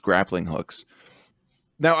injure him with grappling hooks.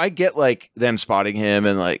 Now, I get like them spotting him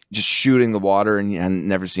and like just shooting the water and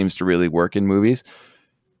never seems to really work in movies.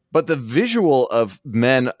 But the visual of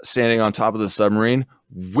men standing on top of the submarine,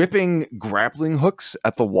 whipping grappling hooks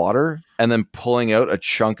at the water and then pulling out a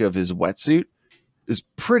chunk of his wetsuit is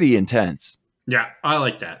pretty intense. Yeah, I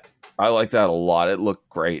like that. I like that a lot. It looked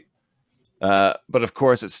great. But of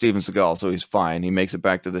course, it's Steven Seagal, so he's fine. He makes it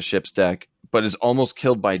back to the ship's deck, but is almost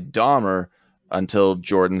killed by Dahmer until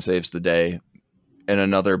Jordan saves the day in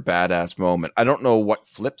another badass moment. I don't know what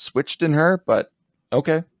flip switched in her, but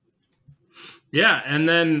okay. Yeah, and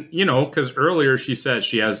then, because earlier she says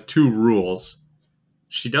she has 2 rules.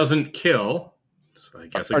 She doesn't kill, so I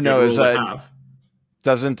guess a good rule to have.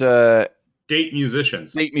 Doesn't date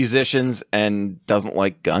musicians. Date musicians and doesn't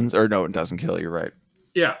like guns. Or no, it doesn't kill, you're right.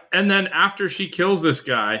 Yeah, and then after she kills this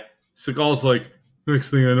guy, Seagal's like, next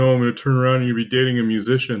thing I know, I'm going to turn around and you'll be dating a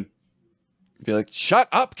musician. Be like, shut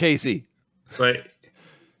up, Casey. It's like,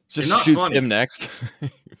 just shoots him next.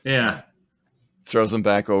 Yeah. Throws him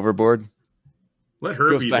back overboard. Let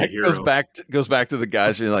her be the hero. Goes back to the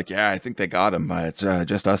guys who are like, yeah, I think they got him. It's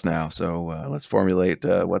just us now. So let's formulate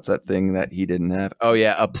what's that thing that he didn't have? Oh,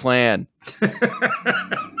 yeah, a plan.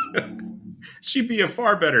 She'd be a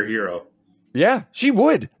far better hero. Yeah, she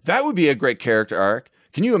would. That would be a great character arc.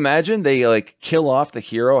 Can you imagine they like kill off the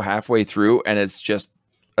hero halfway through and it's just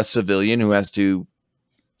a civilian who has to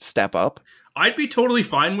step up? I'd be totally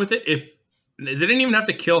fine with it if they didn't even have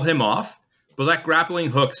to kill him off. but that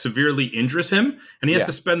grappling hook severely injures him, and he has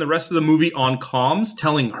to spend the rest of the movie on comms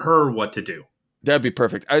telling her what to do. That'd be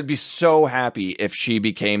perfect. I'd be so happy if she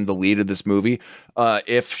became the lead of this movie,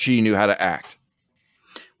 if she knew how to act.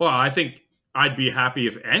 Well, I think I'd be happy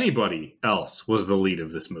if anybody else was the lead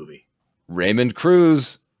of this movie. Raymond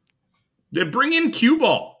Cruz. They bring in Cue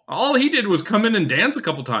Ball. All he did was come in and dance a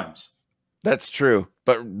couple times. That's true.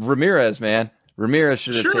 But Ramirez, man. Ramirez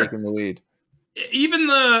should have taken the lead. Even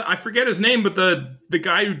I forget his name, but the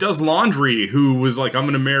guy who does laundry, who was like, I'm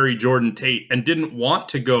going to marry Jordan Tate, and didn't want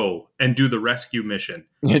to go and do the rescue mission.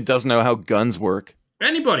 It doesn't know how guns work.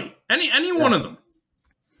 Anybody. Any one of them.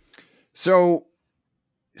 So,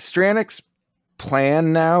 Strannik's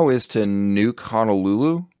plan now is to nuke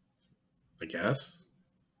Honolulu? I guess.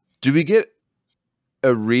 Do we get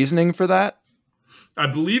a reasoning for that? I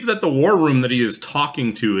believe that the war room that he is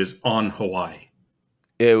talking to is on Hawaii.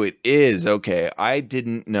 Oh, it is. Okay. I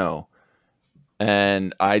didn't know.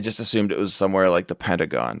 And I just assumed it was somewhere like the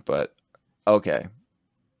Pentagon, but okay.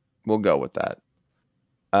 We'll go with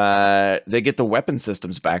that. They get the weapon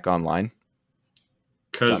systems back online.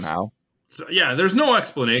 Somehow. So, yeah, there's no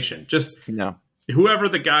explanation. Just whoever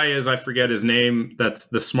the guy is, I forget his name, that's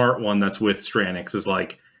the smart one that's with Strannix, is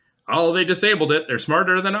like, oh, they disabled it. They're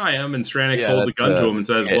smarter than I am. And Strannix holds a gun to him and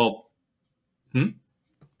says,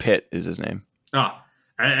 Pitt is his name.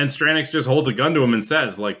 And Strannix just holds a gun to him and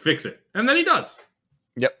says, like, fix it. And then he does.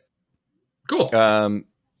 Yep. Cool.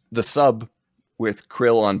 The sub with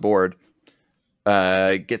Krill on board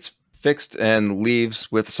gets fixed and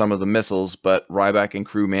leaves with some of the missiles, but Ryback and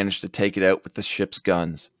crew manage to take it out with the ship's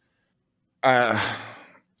guns.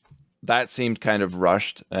 That seemed kind of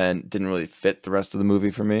rushed and didn't really fit the rest of the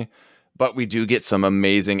movie for me. But we do get some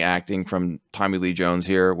amazing acting from Tommy Lee Jones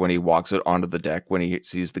here when he walks out onto the deck when he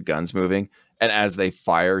sees the guns moving. And as they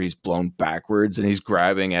fire, he's blown backwards and he's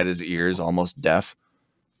grabbing at his ears, almost deaf.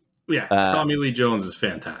 Yeah, Tommy Lee Jones is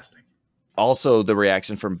fantastic. Also, the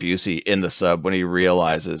reaction from Busey in the sub when he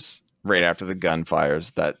realizes right after the gun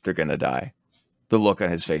fires that they're going to die. The look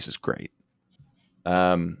on his face is great.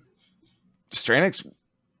 Strannix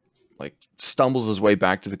stumbles his way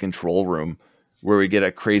back to the control room where we get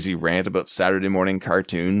a crazy rant about Saturday morning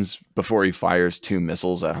cartoons before he fires 2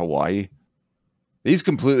 missiles at Hawaii. He's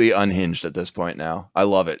completely unhinged at this point now. I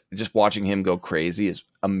love it. Just watching him go crazy is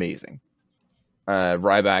amazing.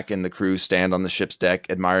 Ryback and the crew stand on the ship's deck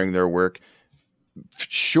admiring their work.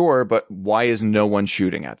 Sure, but why is no one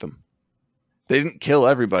shooting at them? They didn't kill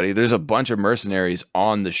everybody. There's a bunch of mercenaries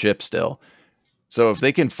on the ship still. So if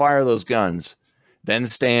they can fire those guns, then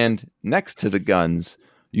stand next to the guns,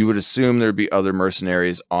 you would assume there'd be other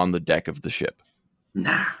mercenaries on the deck of the ship.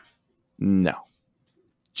 Nah. No.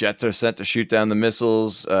 Jets are sent to shoot down the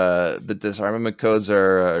missiles. The disarmament codes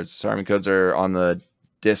are on the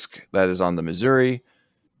disc that is on the Missouri.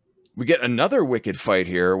 We get another wicked fight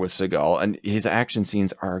here with Seagal, and his action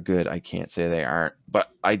scenes are good. I can't say they aren't, but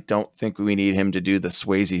I don't think we need him to do the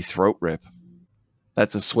Swayze throat rip.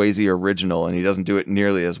 That's a Swayze original, and he doesn't do it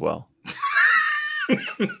nearly as well.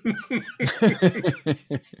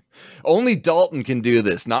 Only Dalton can do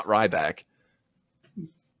this, not Ryback.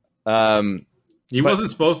 He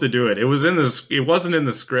wasn't supposed to do it. It wasn't in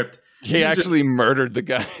the script. He actually murdered the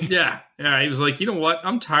guy. Yeah. He was like, you know what?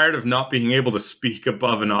 I'm tired of not being able to speak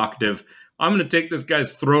above an octave. I'm going to take this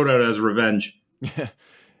guy's throat out as revenge.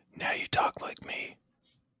 Now you talk like me.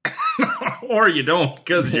 Or you don't,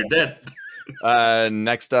 because you're dead.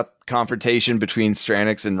 Next up, confrontation between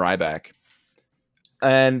Strannix and Ryback.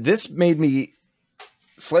 And this made me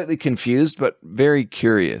slightly confused, but very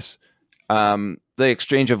curious. The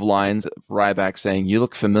exchange of lines, Ryback saying, "You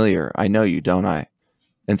look familiar. I know you, don't I?"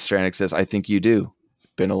 And Strannix says, "I think you do.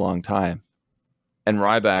 Been a long time." And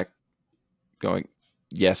Ryback going,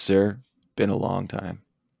 "Yes, sir. Been a long time."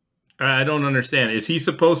 I don't understand. Is he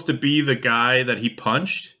supposed to be the guy that he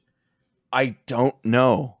punched? I don't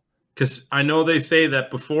know. Because I know they say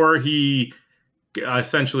that before he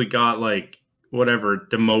essentially got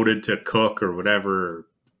demoted to cook or whatever,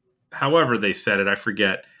 however they said it, I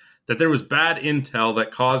forget, that there was bad intel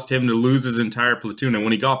that caused him to lose his entire platoon. And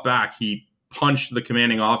when he got back, he punched the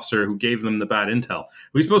commanding officer who gave them the bad intel. Are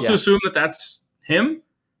we supposed to assume that that's him?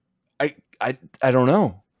 I don't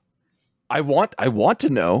know. I want to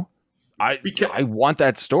know. I want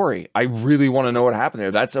that story. I really want to know what happened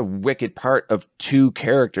there. That's a wicked part of 2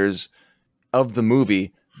 characters of the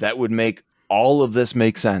movie that would make all of this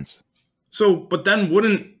make sense. So, but then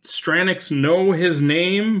wouldn't Strannix know his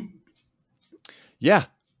name? Yeah.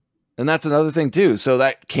 And that's another thing too. So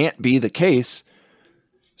that can't be the case.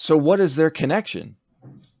 So what is their connection?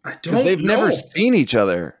 I don't know. Because they've never seen each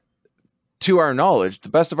other. to our knowledge, the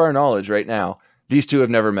best of our knowledge right now, these two have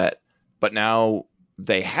never met. But now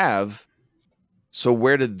they have. So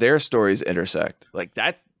where did their stories intersect? Like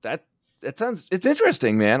it's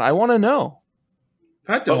interesting, man. I want to know.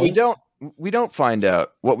 But we don't find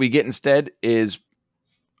out. What we get instead is,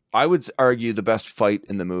 I would argue, the best fight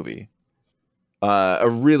in the movie. A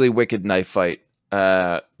really wicked knife fight,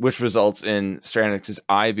 which results in Stranix's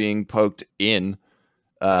eye being poked in,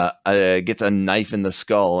 gets a knife in the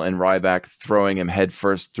skull, and Ryback throwing him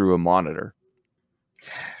headfirst through a monitor.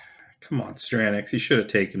 Come on, Stranix. He should have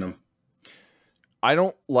taken him. I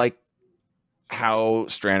don't like how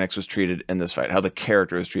Stranix was treated in this fight, how the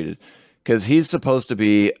character was treated. Because he's supposed to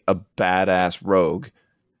be a badass rogue,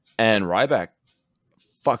 and Ryback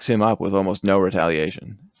fucks him up with almost no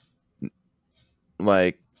retaliation.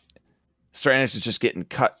 Like, Stranix is just getting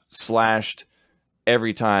cut, slashed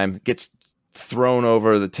every time, gets thrown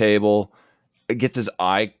over the table, gets his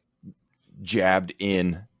eye jabbed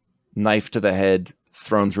in, knife to the head,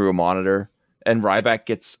 thrown through a monitor, and Ryback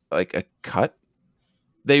gets like a cut.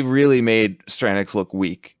 They really made Stranix look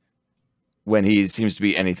weak when he seems to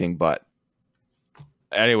be anything but.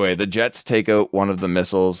 Anyway, the Jets take out one of the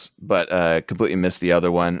missiles, but completely miss the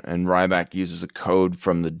other one, and Ryback uses a code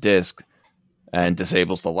from the disc and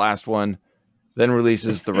disables the last one, then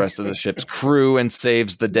releases the rest of the ship's crew and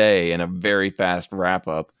saves the day in a very fast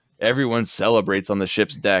wrap-up. Everyone celebrates on the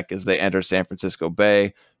ship's deck as they enter San Francisco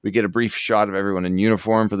Bay. We get a brief shot of everyone in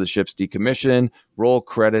uniform for the ship's decommission, roll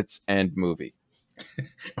credits, and movie.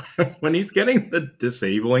 When he's getting the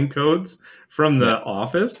disabling codes from the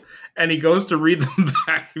office and he goes to read them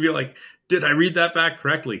back, he'd be like, did I read that back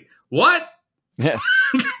correctly? What? Yeah.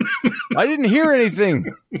 I didn't hear anything.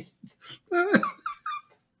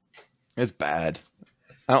 It's bad.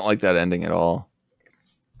 I don't like that ending at all.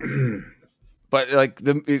 But like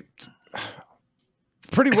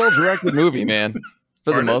pretty well directed movie, man.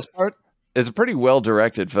 For the most part, it's a pretty well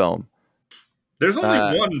directed film. There's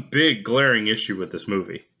only one big glaring issue with this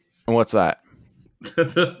movie. And what's that?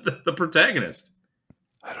 the protagonist.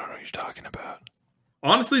 I don't know what you're talking about.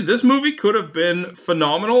 Honestly, this movie could have been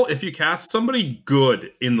phenomenal if you cast somebody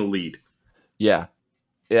good in the lead. Yeah.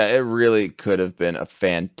 Yeah, it really could have been a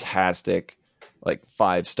fantastic, like,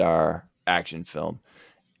 5-star action film.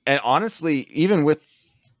 And honestly, even with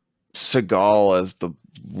Seagal as the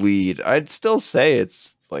lead, I'd still say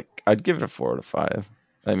it's like, I'd give it a 4 out of 5.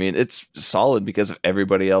 I mean, it's solid because of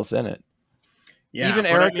everybody else in it. Yeah, even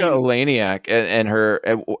Erica Eleniak and her,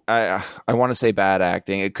 I want to say bad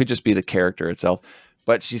acting. It could just be the character itself,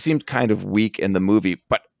 but she seemed kind of weak in the movie.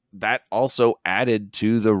 But that also added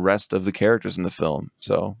to the rest of the characters in the film.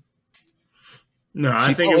 So, no,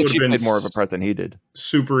 I think it would have been more of a part than he did.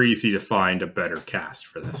 Super easy to find a better cast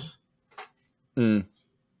for this. You're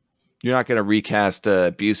not going to recast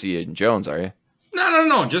Busey and Jones, are you?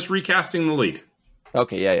 No. Just recasting the lead.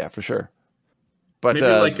 Okay, yeah, for sure. But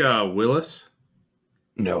maybe like Willis.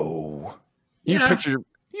 No, you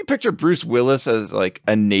picture Bruce Willis as like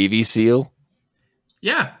a Navy SEAL.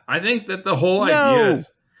 Yeah, I think that the whole idea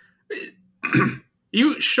is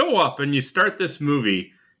you show up and you start this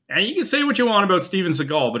movie, and you can say what you want about Steven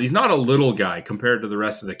Seagal, but he's not a little guy compared to the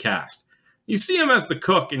rest of the cast. You see him as the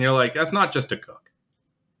cook, and you're like, that's not just a cook.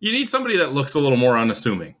 You need somebody that looks a little more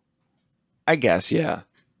unassuming. I guess, yeah.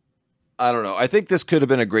 I don't know. I think this could have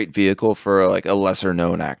been a great vehicle for like a lesser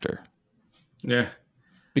known actor. Yeah.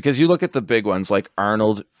 Because you look at the big ones like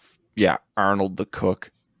Arnold. Yeah, Arnold the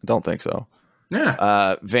cook. I don't think so.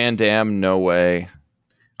 Yeah. Van Damme, no way.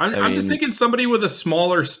 I'm just thinking somebody with a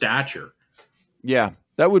smaller stature. Yeah,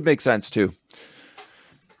 that would make sense too.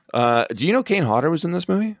 Do you know Kane Hodder was in this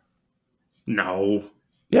movie? No.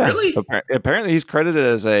 Yeah. Really? Apparently he's credited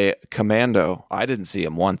as a commando. I didn't see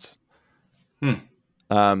him once.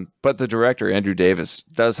 But the director, Andrew Davis,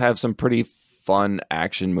 does have some pretty fun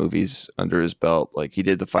action movies under his belt. Like he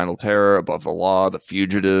did The Final Terror, Above the Law, The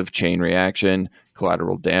Fugitive, Chain Reaction,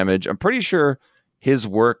 Collateral Damage. I'm pretty sure his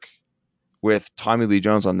work with Tommy Lee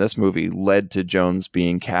Jones on this movie led to Jones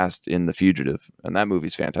being cast in The Fugitive. And that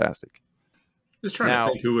movie's fantastic. Just trying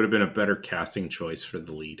to think who would have been a better casting choice for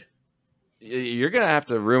the lead. You're going to have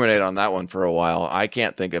to ruminate on that one for a while. I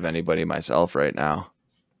can't think of anybody myself right now.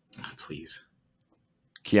 Please.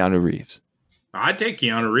 Keanu Reeves. I'd take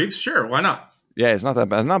Keanu Reeves. Sure. Why not? Yeah, it's not that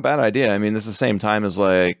bad. It's not a bad idea. I mean, this is the same time as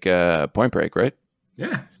like Point Break, right?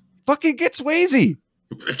 Yeah. Fucking get Swayze.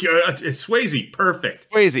 It's Swayze. Perfect.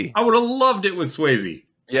 Swayze. I would have loved it with Swayze.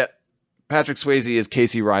 Yeah. Patrick Swayze is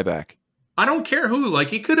Casey Ryback. I don't care who.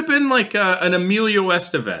 Like, it could have been like an Emilio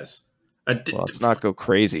Estevez. Let's not go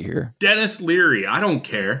crazy here. Dennis Leary. I don't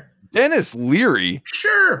care. Dennis Leary?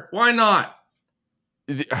 Sure. Why not?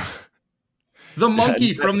 The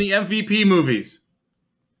monkey from the MVP movies.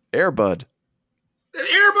 Air Bud.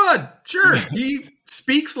 Air Bud, sure. He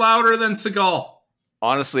speaks louder than Seagal.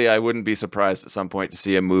 Honestly, I wouldn't be surprised at some point to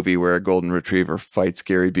see a movie where a golden retriever fights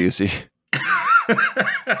Gary Busey.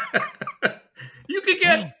 You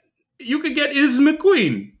could get Iz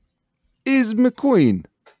McQueen. Iz McQueen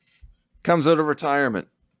comes out of retirement.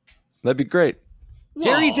 That'd be great.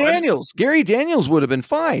 Well, Gary Daniels would have been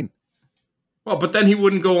fine. Well, but then he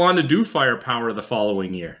wouldn't go on to do Firepower the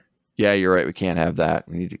following year. Yeah, you're right. We can't have that.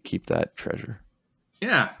 We need to keep that treasure.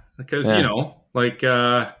 Yeah, because, you know, like,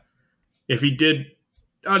 if he did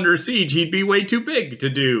Under Siege, he'd be way too big to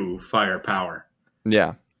do Firepower.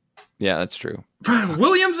 Yeah. Yeah, that's true.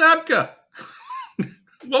 William Zabka.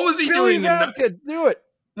 What was he doing? Do it.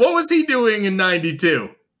 What was he doing in 92?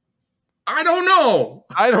 I don't know.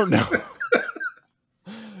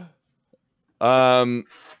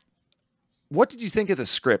 What did you think of the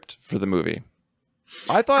script for the movie?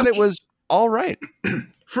 I thought it was all right.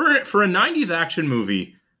 For a 90s action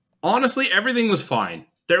movie, honestly, everything was fine.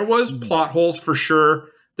 There was plot holes for sure.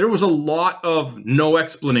 There was a lot of no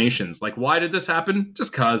explanations. Like, why did this happen?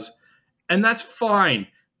 Just 'cause. And that's fine.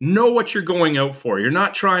 Know what you're going out for. You're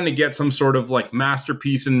not trying to get some sort of like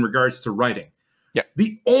masterpiece in regards to writing. Yeah.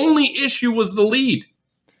 The only issue was the lead.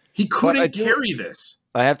 He couldn't carry this.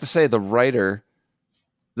 I have to say the writer,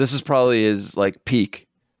 this is probably his like peak.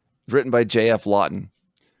 Written by J.F. Lawton,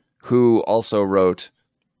 who also wrote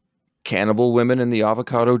Cannibal Women in the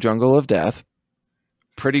Avocado Jungle of Death,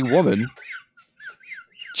 Pretty Woman,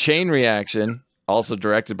 Chain Reaction, also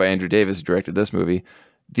directed by Andrew Davis, who directed this movie,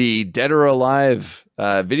 the Dead or Alive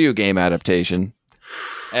video game adaptation,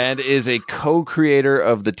 and is a co-creator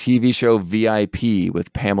of the TV show VIP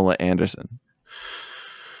with Pamela Anderson.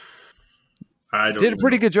 Did a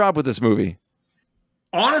pretty good job with this movie.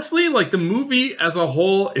 Honestly, like the movie as a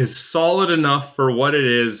whole is solid enough for what it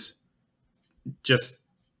is. Just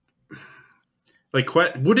like,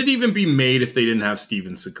 would it even be made if they didn't have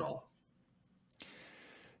Steven Seagal?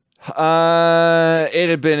 It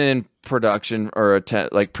had been in production or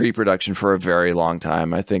like pre-production for a very long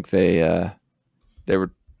time. I think they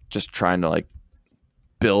were just trying to like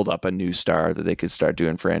build up a new star that they could start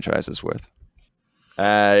doing franchises with.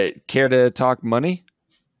 Care to talk money?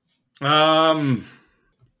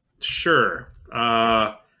 Sure.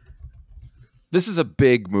 This is a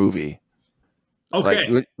big movie. Okay,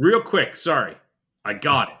 like, real quick. Sorry. I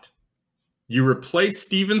got it. You replace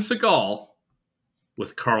Steven Seagal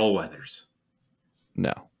with Carl Weathers.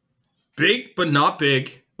 No. Big, but not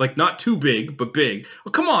big. Like, not too big, but big.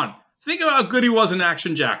 Oh, come on. Think about how good he was in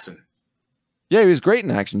Action Jackson. Yeah, he was great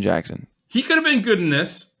in Action Jackson. He could have been good in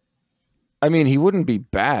this. I mean, he wouldn't be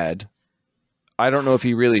bad. I don't know if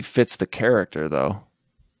he really fits the character, though.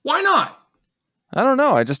 Why not? I don't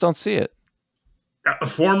know. I just don't see it. A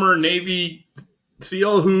former Navy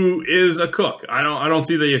SEAL who is a cook. I don't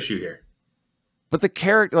see the issue here. But the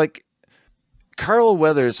character, like, Carl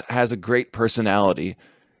Weathers has a great personality.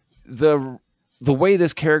 The way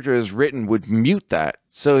this character is written would mute that,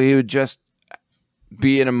 so he would just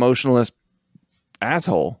be an emotionless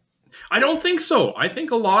asshole. I don't think so. I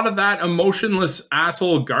think a lot of that emotionless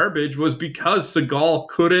asshole garbage was because Seagal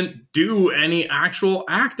couldn't do any actual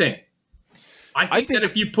acting. I think that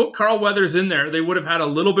if you put Carl Weathers in there, they would have had a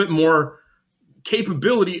little bit more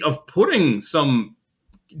capability of putting some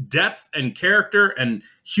depth and character and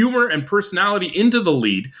humor and personality into the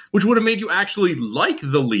lead, which would have made you actually like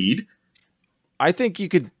the lead. I think you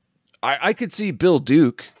could... I could see Bill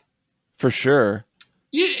Duke, for sure.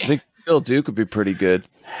 Yeah. I think Bill Duke would be pretty good.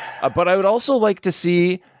 But I would also like to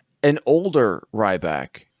see an older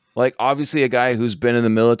Ryback. Like, obviously a guy who's been in the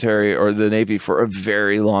military or the Navy for a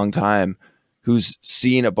very long time, who's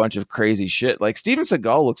seen a bunch of crazy shit. Like, Steven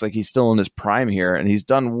Seagal looks like he's still in his prime here, and he's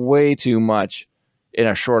done way too much in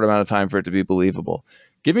a short amount of time for it to be believable.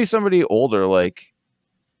 Give me somebody older, like,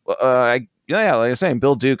 like I was saying,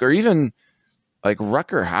 Bill Duke, or even like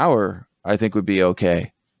Rutger Hauer, I think would be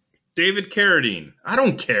okay. David Carradine. I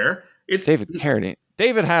don't care. It's David Carradine.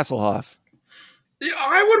 David Hasselhoff.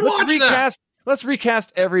 I would watch that. Let's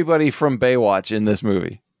recast everybody from Baywatch in this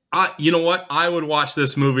movie. You know what? I would watch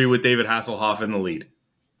this movie with David Hasselhoff in the lead.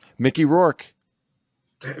 Mickey Rourke.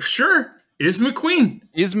 Sure. Iz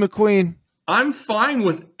McQueen. I'm fine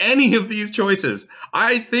with any of these choices.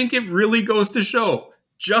 I think it really goes to show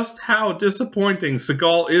just how disappointing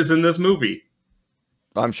Seagal is in this movie.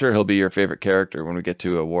 I'm sure he'll be your favorite character when we get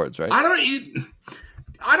to awards, right? I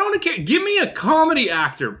don't care. Give me a comedy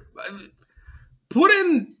actor. Put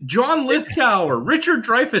in John Lithgow or Richard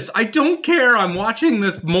Dreyfuss. I don't care. I'm watching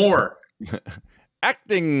this more.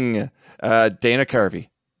 Acting. Dana Carvey.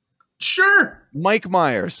 Sure. Mike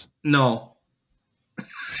Myers. No.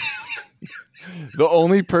 The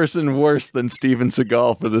only person worse than Steven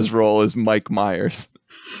Seagal for this role is Mike Myers.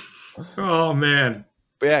 Oh man.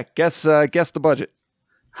 But yeah, guess the budget.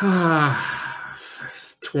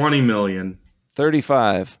 20 million.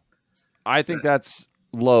 35. I think that's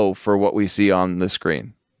low for what we see on the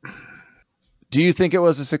screen. Do you think it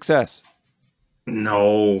was a success?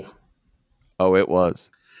 No. Oh, it was.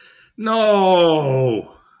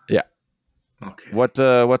 No. Yeah. Okay.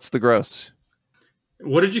 What's the gross?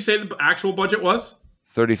 What did you say the actual budget was?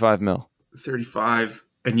 35 mil. 35.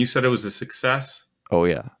 And you said it was a success? Oh,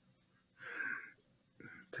 yeah.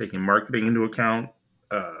 Taking marketing into account,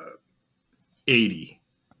 80.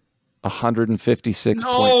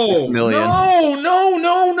 156.6 million. No.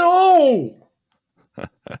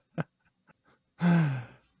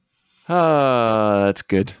 That's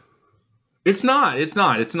good. It's not,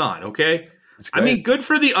 okay? I mean, good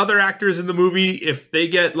for the other actors in the movie if they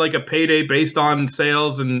get like a payday based on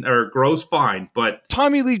sales or gross, fine. But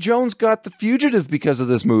Tommy Lee Jones got The Fugitive because of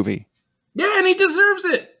this movie. Yeah, and he deserves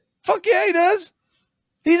it. Fuck yeah, he does.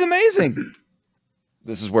 He's amazing.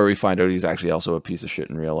 This is where we find out he's actually also a piece of shit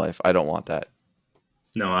in real life. I don't want that.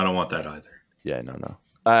 No, I don't want that either. Yeah, no.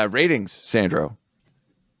 Ratings, Sandro.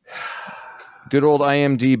 Good old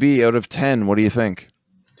IMDb out of 10. What do you think?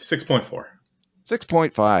 6.4.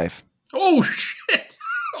 6.5. Oh, shit.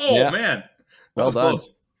 Oh, yeah. Man. That was done.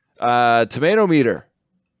 Close. Tomato meter.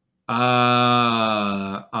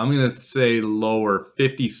 I'm going to say lower.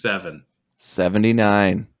 57.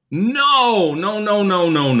 79.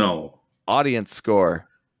 No. Audience score.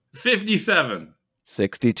 57.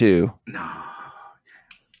 62. No.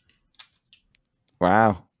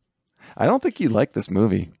 Wow. I don't think you like this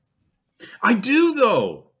movie. I do,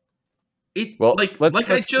 though. Let's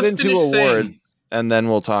I just get into awards, saying, and then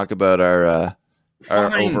we'll talk about our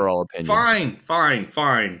overall opinion.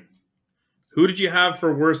 Fine. Who did you have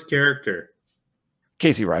for worst character?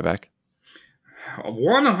 Casey Ryback.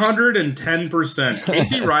 110%.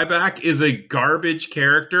 Casey Ryback is a garbage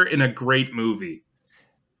character in a great movie.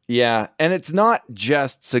 Yeah, and it's not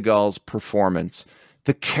just Seagal's performance.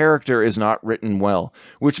 The character is not written well,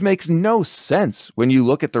 which makes no sense when you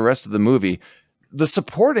look at the rest of the movie. The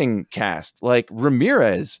supporting cast, like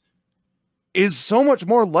Ramirez, is so much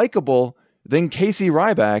more likable than Casey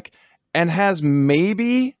Ryback and has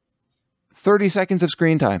maybe 30 seconds of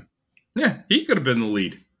screen time. Yeah, he could have been the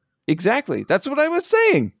lead. Exactly. That's what I was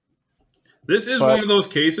saying. This is one of those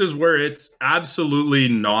cases where it's absolutely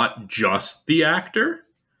not just the actor.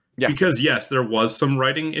 Yeah. Because, yes, there was some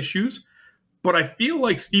writing issues. But I feel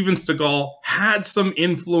like Steven Seagal had some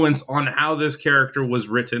influence on how this character was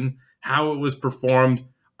written, how it was performed.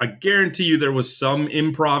 I guarantee you there was some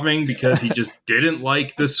improving because he just didn't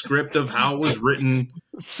like the script of how it was written.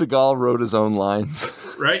 Seagal wrote his own lines.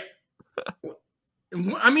 Right?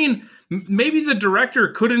 I mean, maybe the director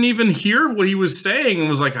couldn't even hear what he was saying and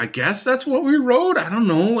was like, I guess that's what we wrote. I don't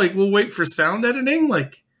know. Like, we'll wait for sound editing.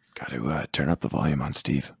 Like, got to turn up the volume on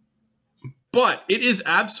Steve. But it is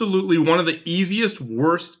absolutely one of the easiest,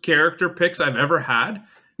 worst character picks I've ever had.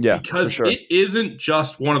 Yeah, because it isn't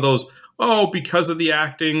just one of those, because of the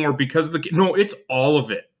acting or because of the... No, it's all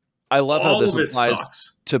of it. I love how this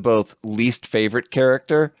applies to both least favorite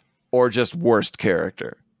character or just worst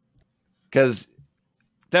character. Because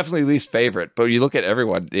definitely least favorite, but you look at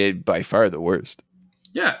everyone, by far the worst.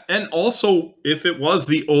 Yeah, and also, if it was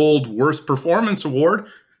the old worst performance award,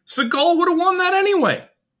 Seagal would have won that anyway.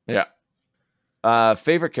 Yeah.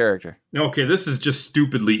 Favorite character. Okay, this is just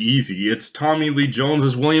stupidly easy. It's Tommy Lee Jones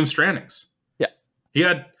as William Strannix. Yeah. He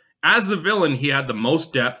had, as the villain, he had the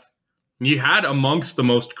most depth. He had amongst the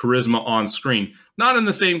most charisma on screen. Not in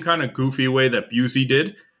the same kind of goofy way that Busey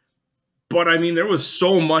did. But, I mean, there was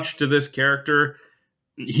so much to this character.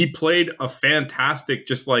 He played a fantastic,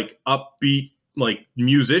 just like upbeat, like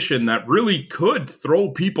musician that really could throw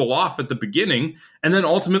people off at the beginning and then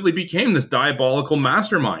ultimately became this diabolical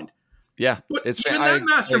mastermind. Yeah. But even that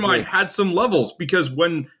mastermind had some levels because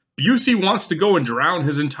when Busey wants to go and drown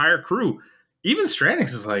his entire crew, even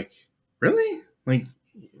Strannix is like, really? Like,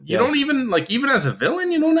 you don't even, like, even as a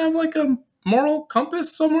villain, you don't have like a moral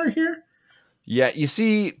compass somewhere here? Yeah, you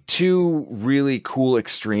see two really cool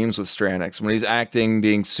extremes with Strannix. When he's acting,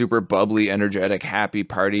 being super bubbly, energetic, happy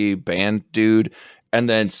party band dude, and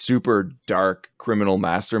then super dark criminal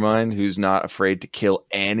mastermind who's not afraid to kill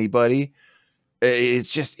anybody. It's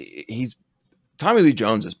just, Tommy Lee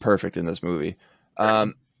Jones is perfect in this movie. I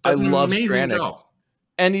love Strannix.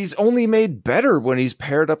 And he's only made better when he's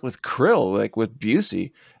paired up with Krill, like with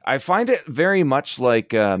Busey. I find it very much like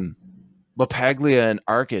LaPaglia and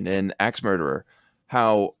Arkin in Axe Murderer,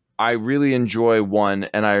 how I really enjoy one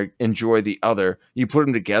and I enjoy the other. You put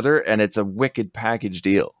them together and it's a wicked package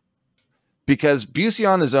deal. Because Busey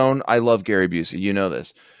on his own, I love Gary Busey, you know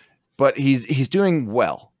this, but he's doing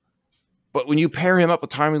well. But when you pair him up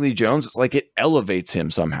with Tommy Lee Jones, it's like it elevates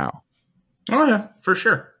him somehow. Oh yeah, for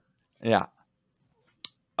sure. Yeah.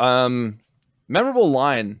 Memorable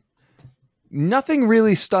line. Nothing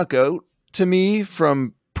really stuck out to me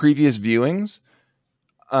from previous viewings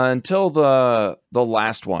until the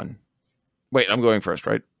last one. Wait, I'm going first,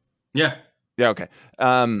 right? Yeah. Yeah, okay.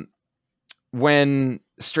 When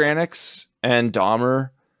Stranix and Dahmer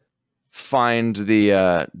find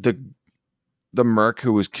the merc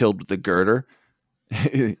who was killed with the girder,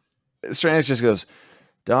 Stranix just goes,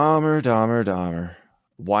 Dahmer,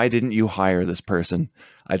 why didn't you hire this person?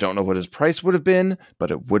 I don't know what his price would have been,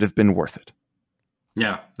 but it would have been worth it.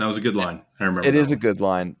 Yeah, that was a good line. I remember it is a good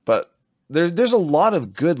line, but there's a lot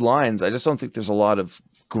of good lines. I just don't think there's a lot of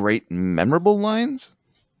great memorable lines.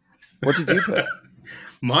 What did you pick?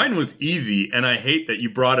 Mine was easy, and I hate that you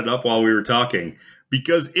brought it up while we were talking,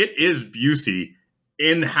 because it is Busey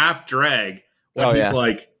in half drag when he's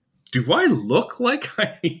like, do I look like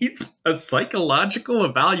I need a psychological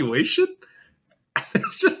evaluation?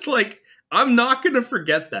 It's just like, I'm not going to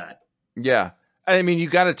forget that. Yeah. I mean, you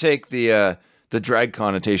got to take the drag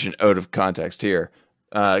connotation out of context here,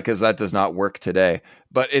 because that does not work today.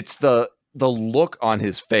 But it's the look on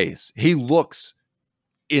his face. He looks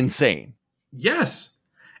insane. Yes.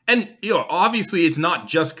 And, obviously it's not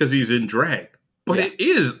just because he's in drag, but it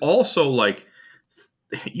is also like,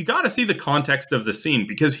 you got to see the context of the scene,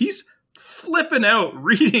 because he's flipping out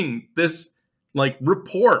reading this like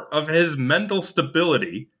report of his mental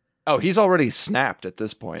stability. Oh, he's already snapped at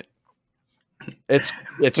this point. It's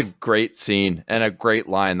a great scene and a great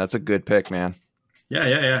line. That's a good pick, man.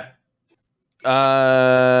 Yeah.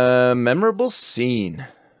 Memorable scene.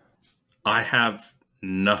 I have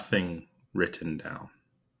nothing written down.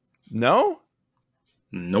 No?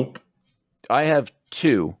 Nope. I have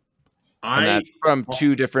two. And that's from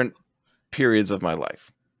two different periods of my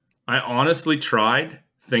life. I honestly tried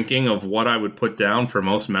thinking of what I would put down for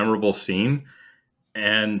most memorable scene,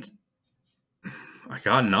 and I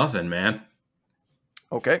got nothing, man.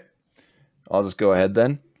 Okay. I'll just go ahead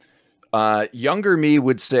then. Younger me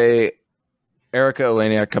would say Erika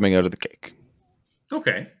Eleniak coming out of the cake.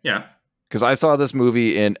 Okay, yeah. Because I saw this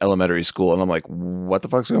movie in elementary school, and I'm like, what the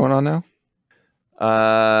fuck's going on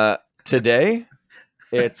now? Today,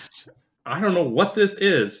 it's... I don't know what this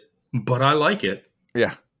is, but I like it.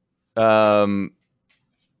 Yeah.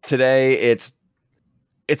 Today, it's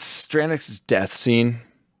Stranix's death scene.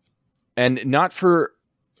 And not for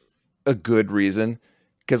a good reason.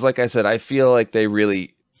 Because like I said, I feel like they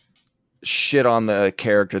really shit on the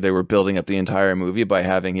character they were building up the entire movie by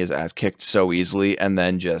having his ass kicked so easily and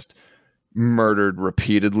then just murdered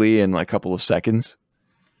repeatedly in like a couple of seconds.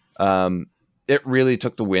 It really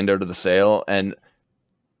took the wind out of the sail, and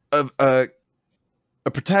a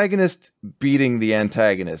protagonist beating the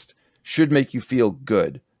antagonist should make you feel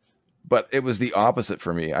good, but it was the opposite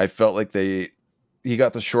for me. I felt like he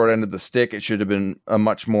got the short end of the stick. It should have been a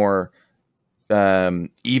much more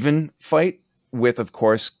even fight with, of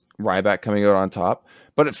course, Ryback coming out on top.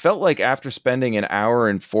 But it felt like after spending an hour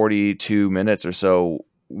and 42 minutes or so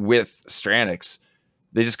with Stranix,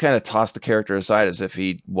 they just kind of tossed the character aside as if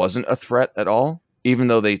he wasn't a threat at all, even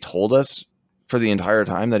though they told us for the entire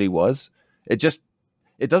time that he was. It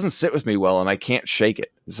doesn't sit with me well, and I can't shake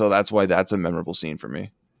it. So that's why that's a memorable scene for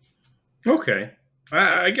me. Okay.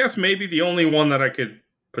 I guess maybe the only one that I could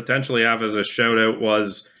potentially have as a shout out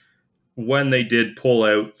was when they did pull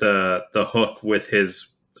out the hook with his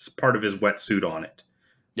part of his wetsuit on it.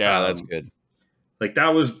 Yeah, that's good. Like,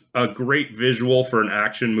 that was a great visual for an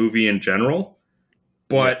action movie in general.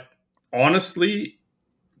 But honestly,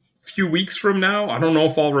 a few weeks from now, I don't know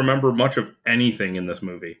if I'll remember much of anything in this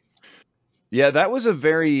movie. Yeah, that was a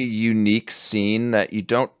very unique scene that you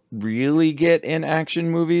don't really get in action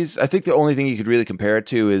movies. I think the only thing you could really compare it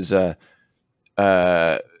to is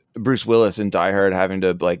Bruce Willis in Die Hard having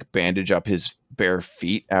to like bandage up his bare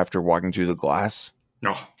feet after walking through the glass.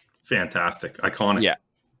 Oh, fantastic. Iconic.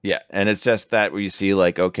 Yeah. And it's just that where you see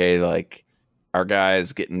like, okay, like our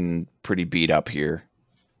guy's getting pretty beat up here.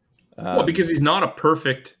 Well, because he's not a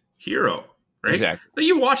perfect hero, right? Exactly. But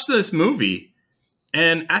you watch this movie,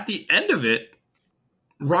 and at the end of it,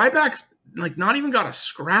 Ryback's like not even got a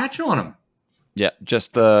scratch on him. Yeah,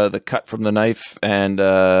 just the cut from the knife and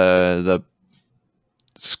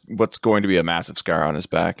what's going to be a massive scar on his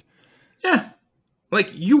back. Yeah. Like,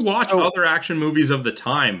 you watch other action movies of the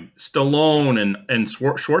time, Stallone and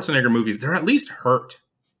Schwarzenegger movies, they're at least hurt.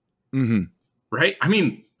 Mm-hmm. Right? I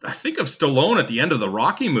mean, I think of Stallone at the end of the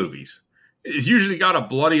Rocky movies. He's usually got a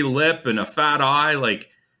bloody lip and a fat eye. Like,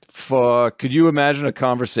 fuck, could you imagine a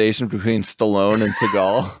conversation between Stallone and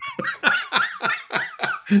Seagal?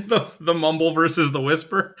 the mumble versus the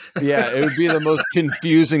whisper. Yeah, it would be the most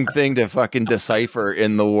confusing thing to fucking decipher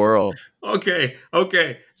in the world. Okay.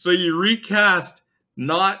 So you recast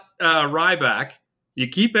not Ryback. You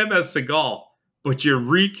keep him as Seagal, but you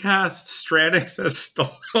recast Stranix as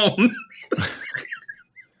Stallone.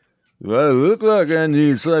 Well, I look like I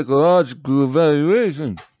need psychological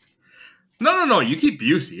evaluation. No. You keep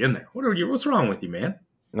Busey in there. What's wrong with you, man?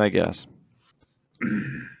 I guess.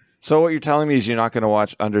 So what you're telling me is you're not going to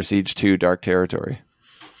watch Under Siege 2 Dark Territory?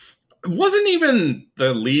 Wasn't even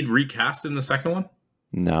the lead recast in the second one?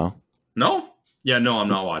 No. No? Yeah, no, I'm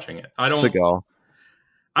not watching it. Seagal.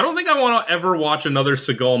 I don't think I want to ever watch another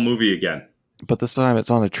Seagal movie again. But this time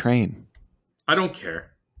it's on a train. I don't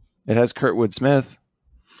care. It has Kurtwood Smith.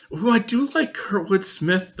 Ooh, I do like Kurtwood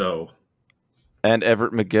Smith, though. And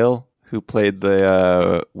Everett McGill, who played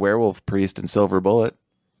the werewolf priest in Silver Bullet.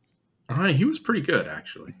 All right, he was pretty good,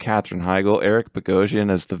 actually. Katherine Heigl, Eric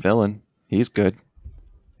Bogosian as the villain. He's good.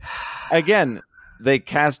 Again, they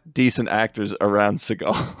cast decent actors around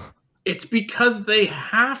Seagal. It's because they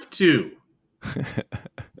have to.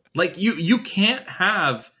 Like, you can't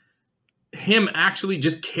have him actually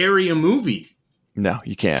just carry a movie. No,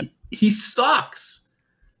 you can't. He sucks.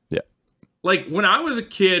 Yeah. Like, when I was a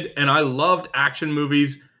kid and I loved action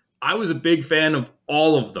movies, I was a big fan of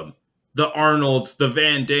all of them. The Arnolds, the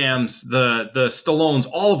Van Dammes, the Stallones,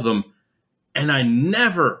 all of them. And I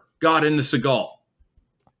never got into Seagal.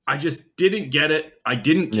 I just didn't get it. I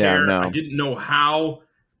didn't care. Yeah, no. I didn't know how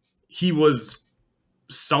he was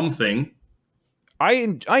something.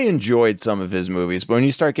 I enjoyed some of his movies, but when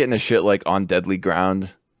you start getting a shit like On Deadly Ground,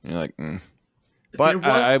 you're like, But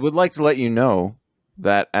I would like to let you know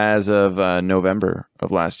that as of November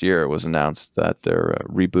of last year, it was announced that they're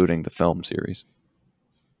rebooting the film series.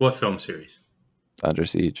 What film series? Under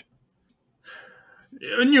Siege.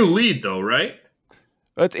 A new lead, though, right?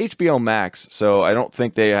 It's HBO Max, so I don't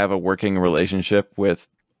think they have a working relationship with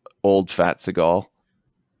old fat Seagal.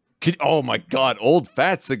 Oh my God, old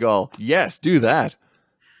fat Seagal. Yes, do that.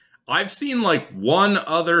 I've seen like one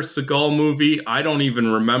other Seagal movie. I don't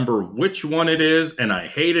even remember which one it is, and I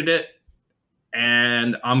hated it,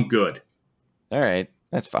 and I'm good. All right,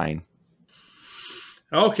 that's fine.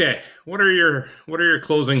 Okay, what are your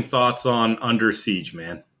closing thoughts on Under Siege,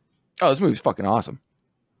 man? Oh, this movie's fucking awesome.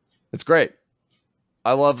 It's great.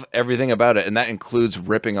 I love everything about it, and that includes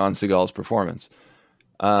ripping on Seagal's performance.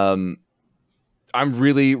 I'm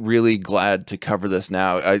really, really glad to cover this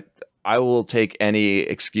now. I will take any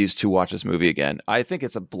excuse to watch this movie again. I think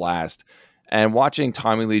it's a blast. And watching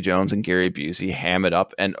Tommy Lee Jones and Gary Busey ham it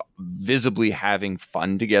up and visibly having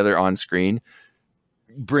fun together on screen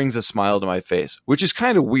brings a smile to my face, which is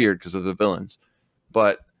kind of weird because of the villains,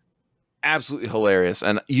 but absolutely hilarious.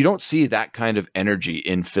 And you don't see that kind of energy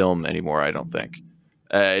in film anymore, I don't think.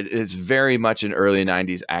 It's very much an early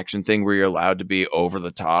 90s action thing where you're allowed to be over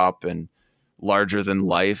the top and larger than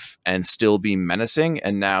life and still be menacing.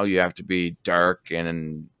 And now you have to be dark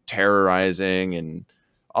and terrorizing and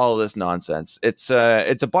all this nonsense. It's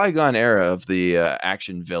a bygone era of the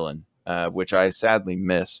action villain, which I sadly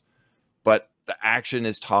miss. But the action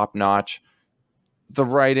is top notch. The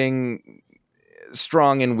writing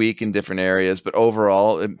strong and weak in different areas, but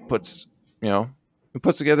overall it puts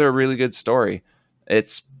together a really good story.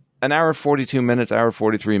 It's an hour 42 minutes, hour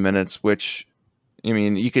 43 minutes, which, I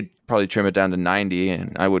mean, you could probably trim it down to 90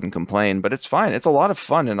 and I wouldn't complain, but it's fine. It's a lot of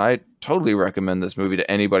fun, and I totally recommend this movie to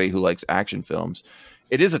anybody who likes action films.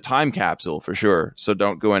 It is a time capsule for sure, so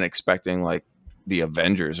don't go in expecting like the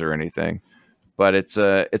Avengers or anything, but it's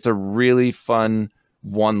a really fun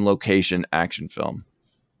one location action film.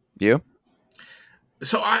 You?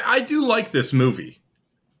 So I do like this movie.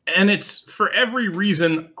 And it's for every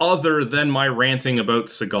reason other than my ranting about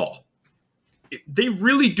Seagal. They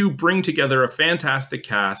really do bring together a fantastic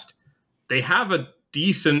cast. They have a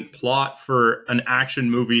decent plot for an action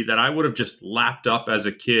movie that I would have just lapped up as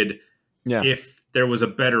a kid if there was a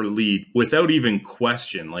better lead, without even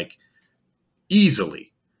question, like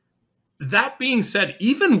easily. That being said,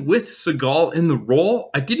 even with Seagal in the role,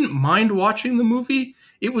 I didn't mind watching the movie.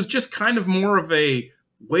 It was just kind of more of a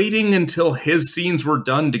waiting until his scenes were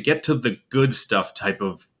done to get to the good stuff type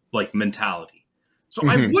of like mentality. So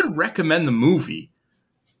I would recommend the movie,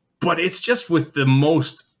 but it's just with the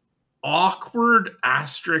most awkward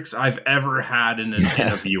asterisks I've ever had in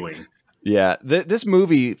a viewing. Yeah, this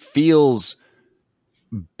movie feels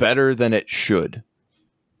better than it should.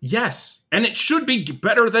 Yes, and it should be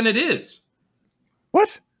better than it is.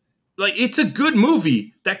 What? like, it's a good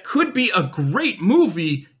movie that could be a great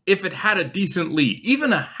movie if it had a decent lead.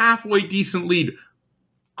 Even a halfway decent lead,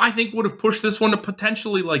 I think, would have pushed this one to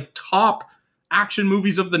potentially, like, top action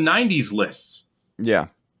movies of the 90s lists. Yeah.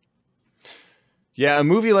 Yeah, a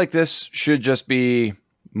movie like this should just be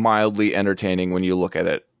mildly entertaining when you look at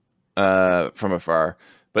it from afar.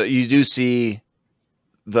 But you do see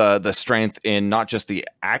the strength in not just the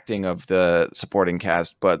acting of the supporting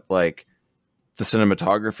cast, but, like, the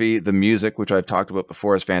cinematography, the music, which I've talked about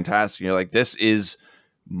before, is fantastic. You're like, this is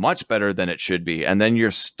much better than it should be. And then you're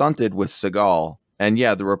stunted with Seagal. And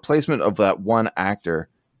yeah, the replacement of that one actor.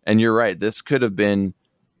 And you're right, this could have been,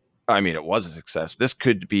 I mean, it was a success. This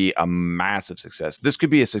could be a massive success. This could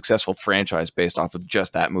be a successful franchise based off of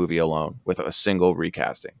just that movie alone with a single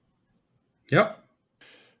recasting. Yep.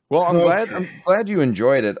 Well, I'm glad you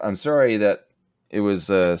enjoyed it. I'm sorry that it was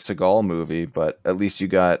a Seagal movie, but at least you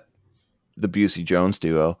got the Busey Jones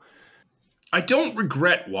duo. I don't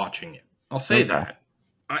regret watching it. I'll say that.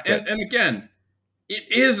 And again, it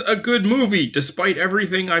is a good movie despite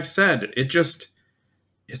everything I've said. It's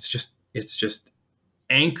just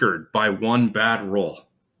anchored by one bad role.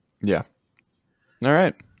 Yeah. All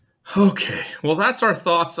right. Okay. Well, that's our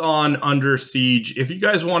thoughts on Under Siege. If you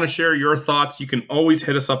guys want to share your thoughts, you can always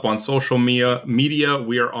hit us up on social media.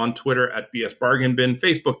 We are on Twitter at BS Bargain Bin,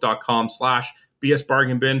 Facebook.com/BS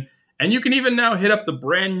Bargain Bin. And you can even now hit up the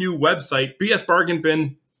brand new website,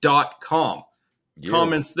 bsbargainbin.com. Yeah.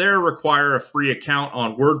 Comments there require a free account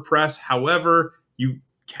on WordPress. However, you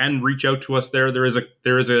can reach out to us there. There is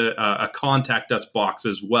a contact us box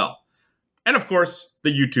as well. And of course, the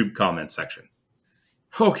YouTube comment section.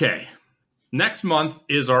 Okay. Next month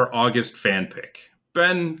is our August fan pick.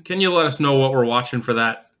 Ben, can you let us know what we're watching for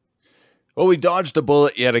that? Well, we dodged a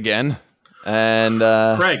bullet yet again. And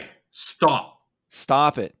Craig, stop.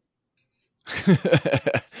 Stop it.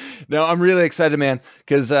 No, I'm really excited, man,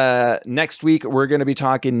 because next week we're going to be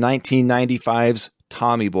talking 1995's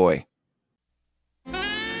Tommy Boy.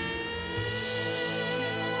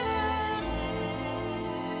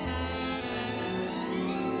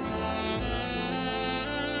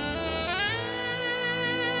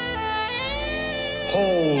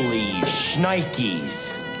 Holy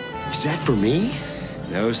shnikes. Is that for me?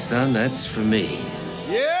 No, son, that's for me.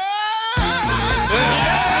 Yeah!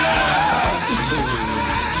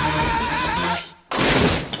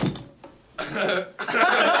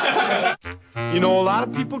 You know, a lot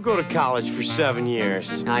of people go to college for 7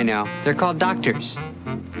 years. I know. They're called doctors.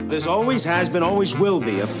 There's always has been, always will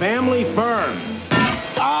be, a family firm.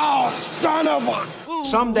 Oh, son of a...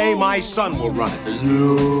 Someday my son will run it.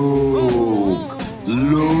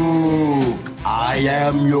 Luke, I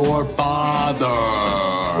am your father.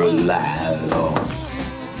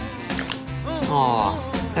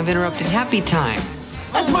 Aw, I've interrupted happy time.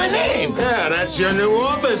 That's my name. Yeah, that's your new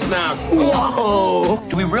office now. Whoa.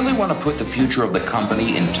 Do we really want to put the future of the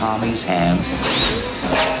company in Tommy's hands?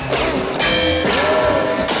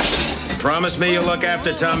 Promise me you'll look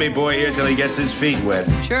after Tommy Boy here till he gets his feet wet.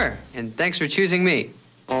 Sure, and thanks for choosing me.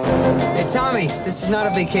 Hey, Tommy, this is not a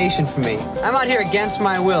vacation for me. I'm out here against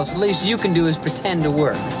my will, so the least you can do is pretend to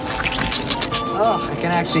work. Ugh, I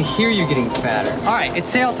can actually hear you getting fatter. All right, it's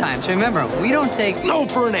sale time, so remember, we don't take No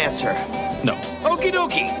for an answer. No. Okie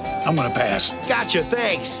dokie. I'm gonna pass. Gotcha,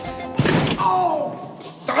 thanks. Oh,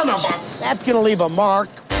 son of a... That's gonna leave a mark.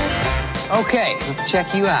 Okay, let's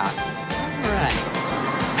check you out. All right.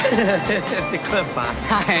 It's a clip, huh?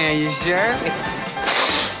 Hi, are you sure?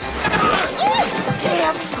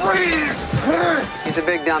 Can't breathe. He's a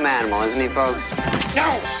big dumb animal, isn't he, folks?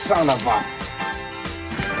 No, son of a...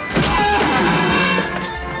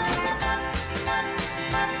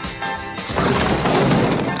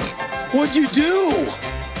 What'd you do?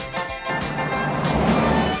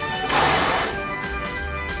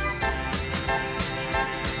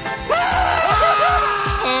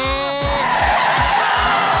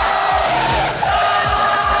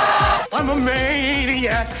 I'm a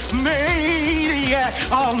maniac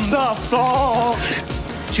on the fall.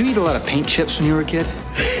 Did you eat a lot of paint chips when you were a kid?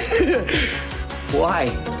 Why?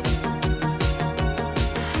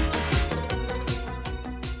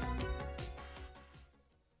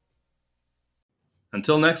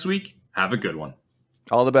 Until next week, have a good one.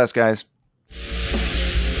 All the best, guys.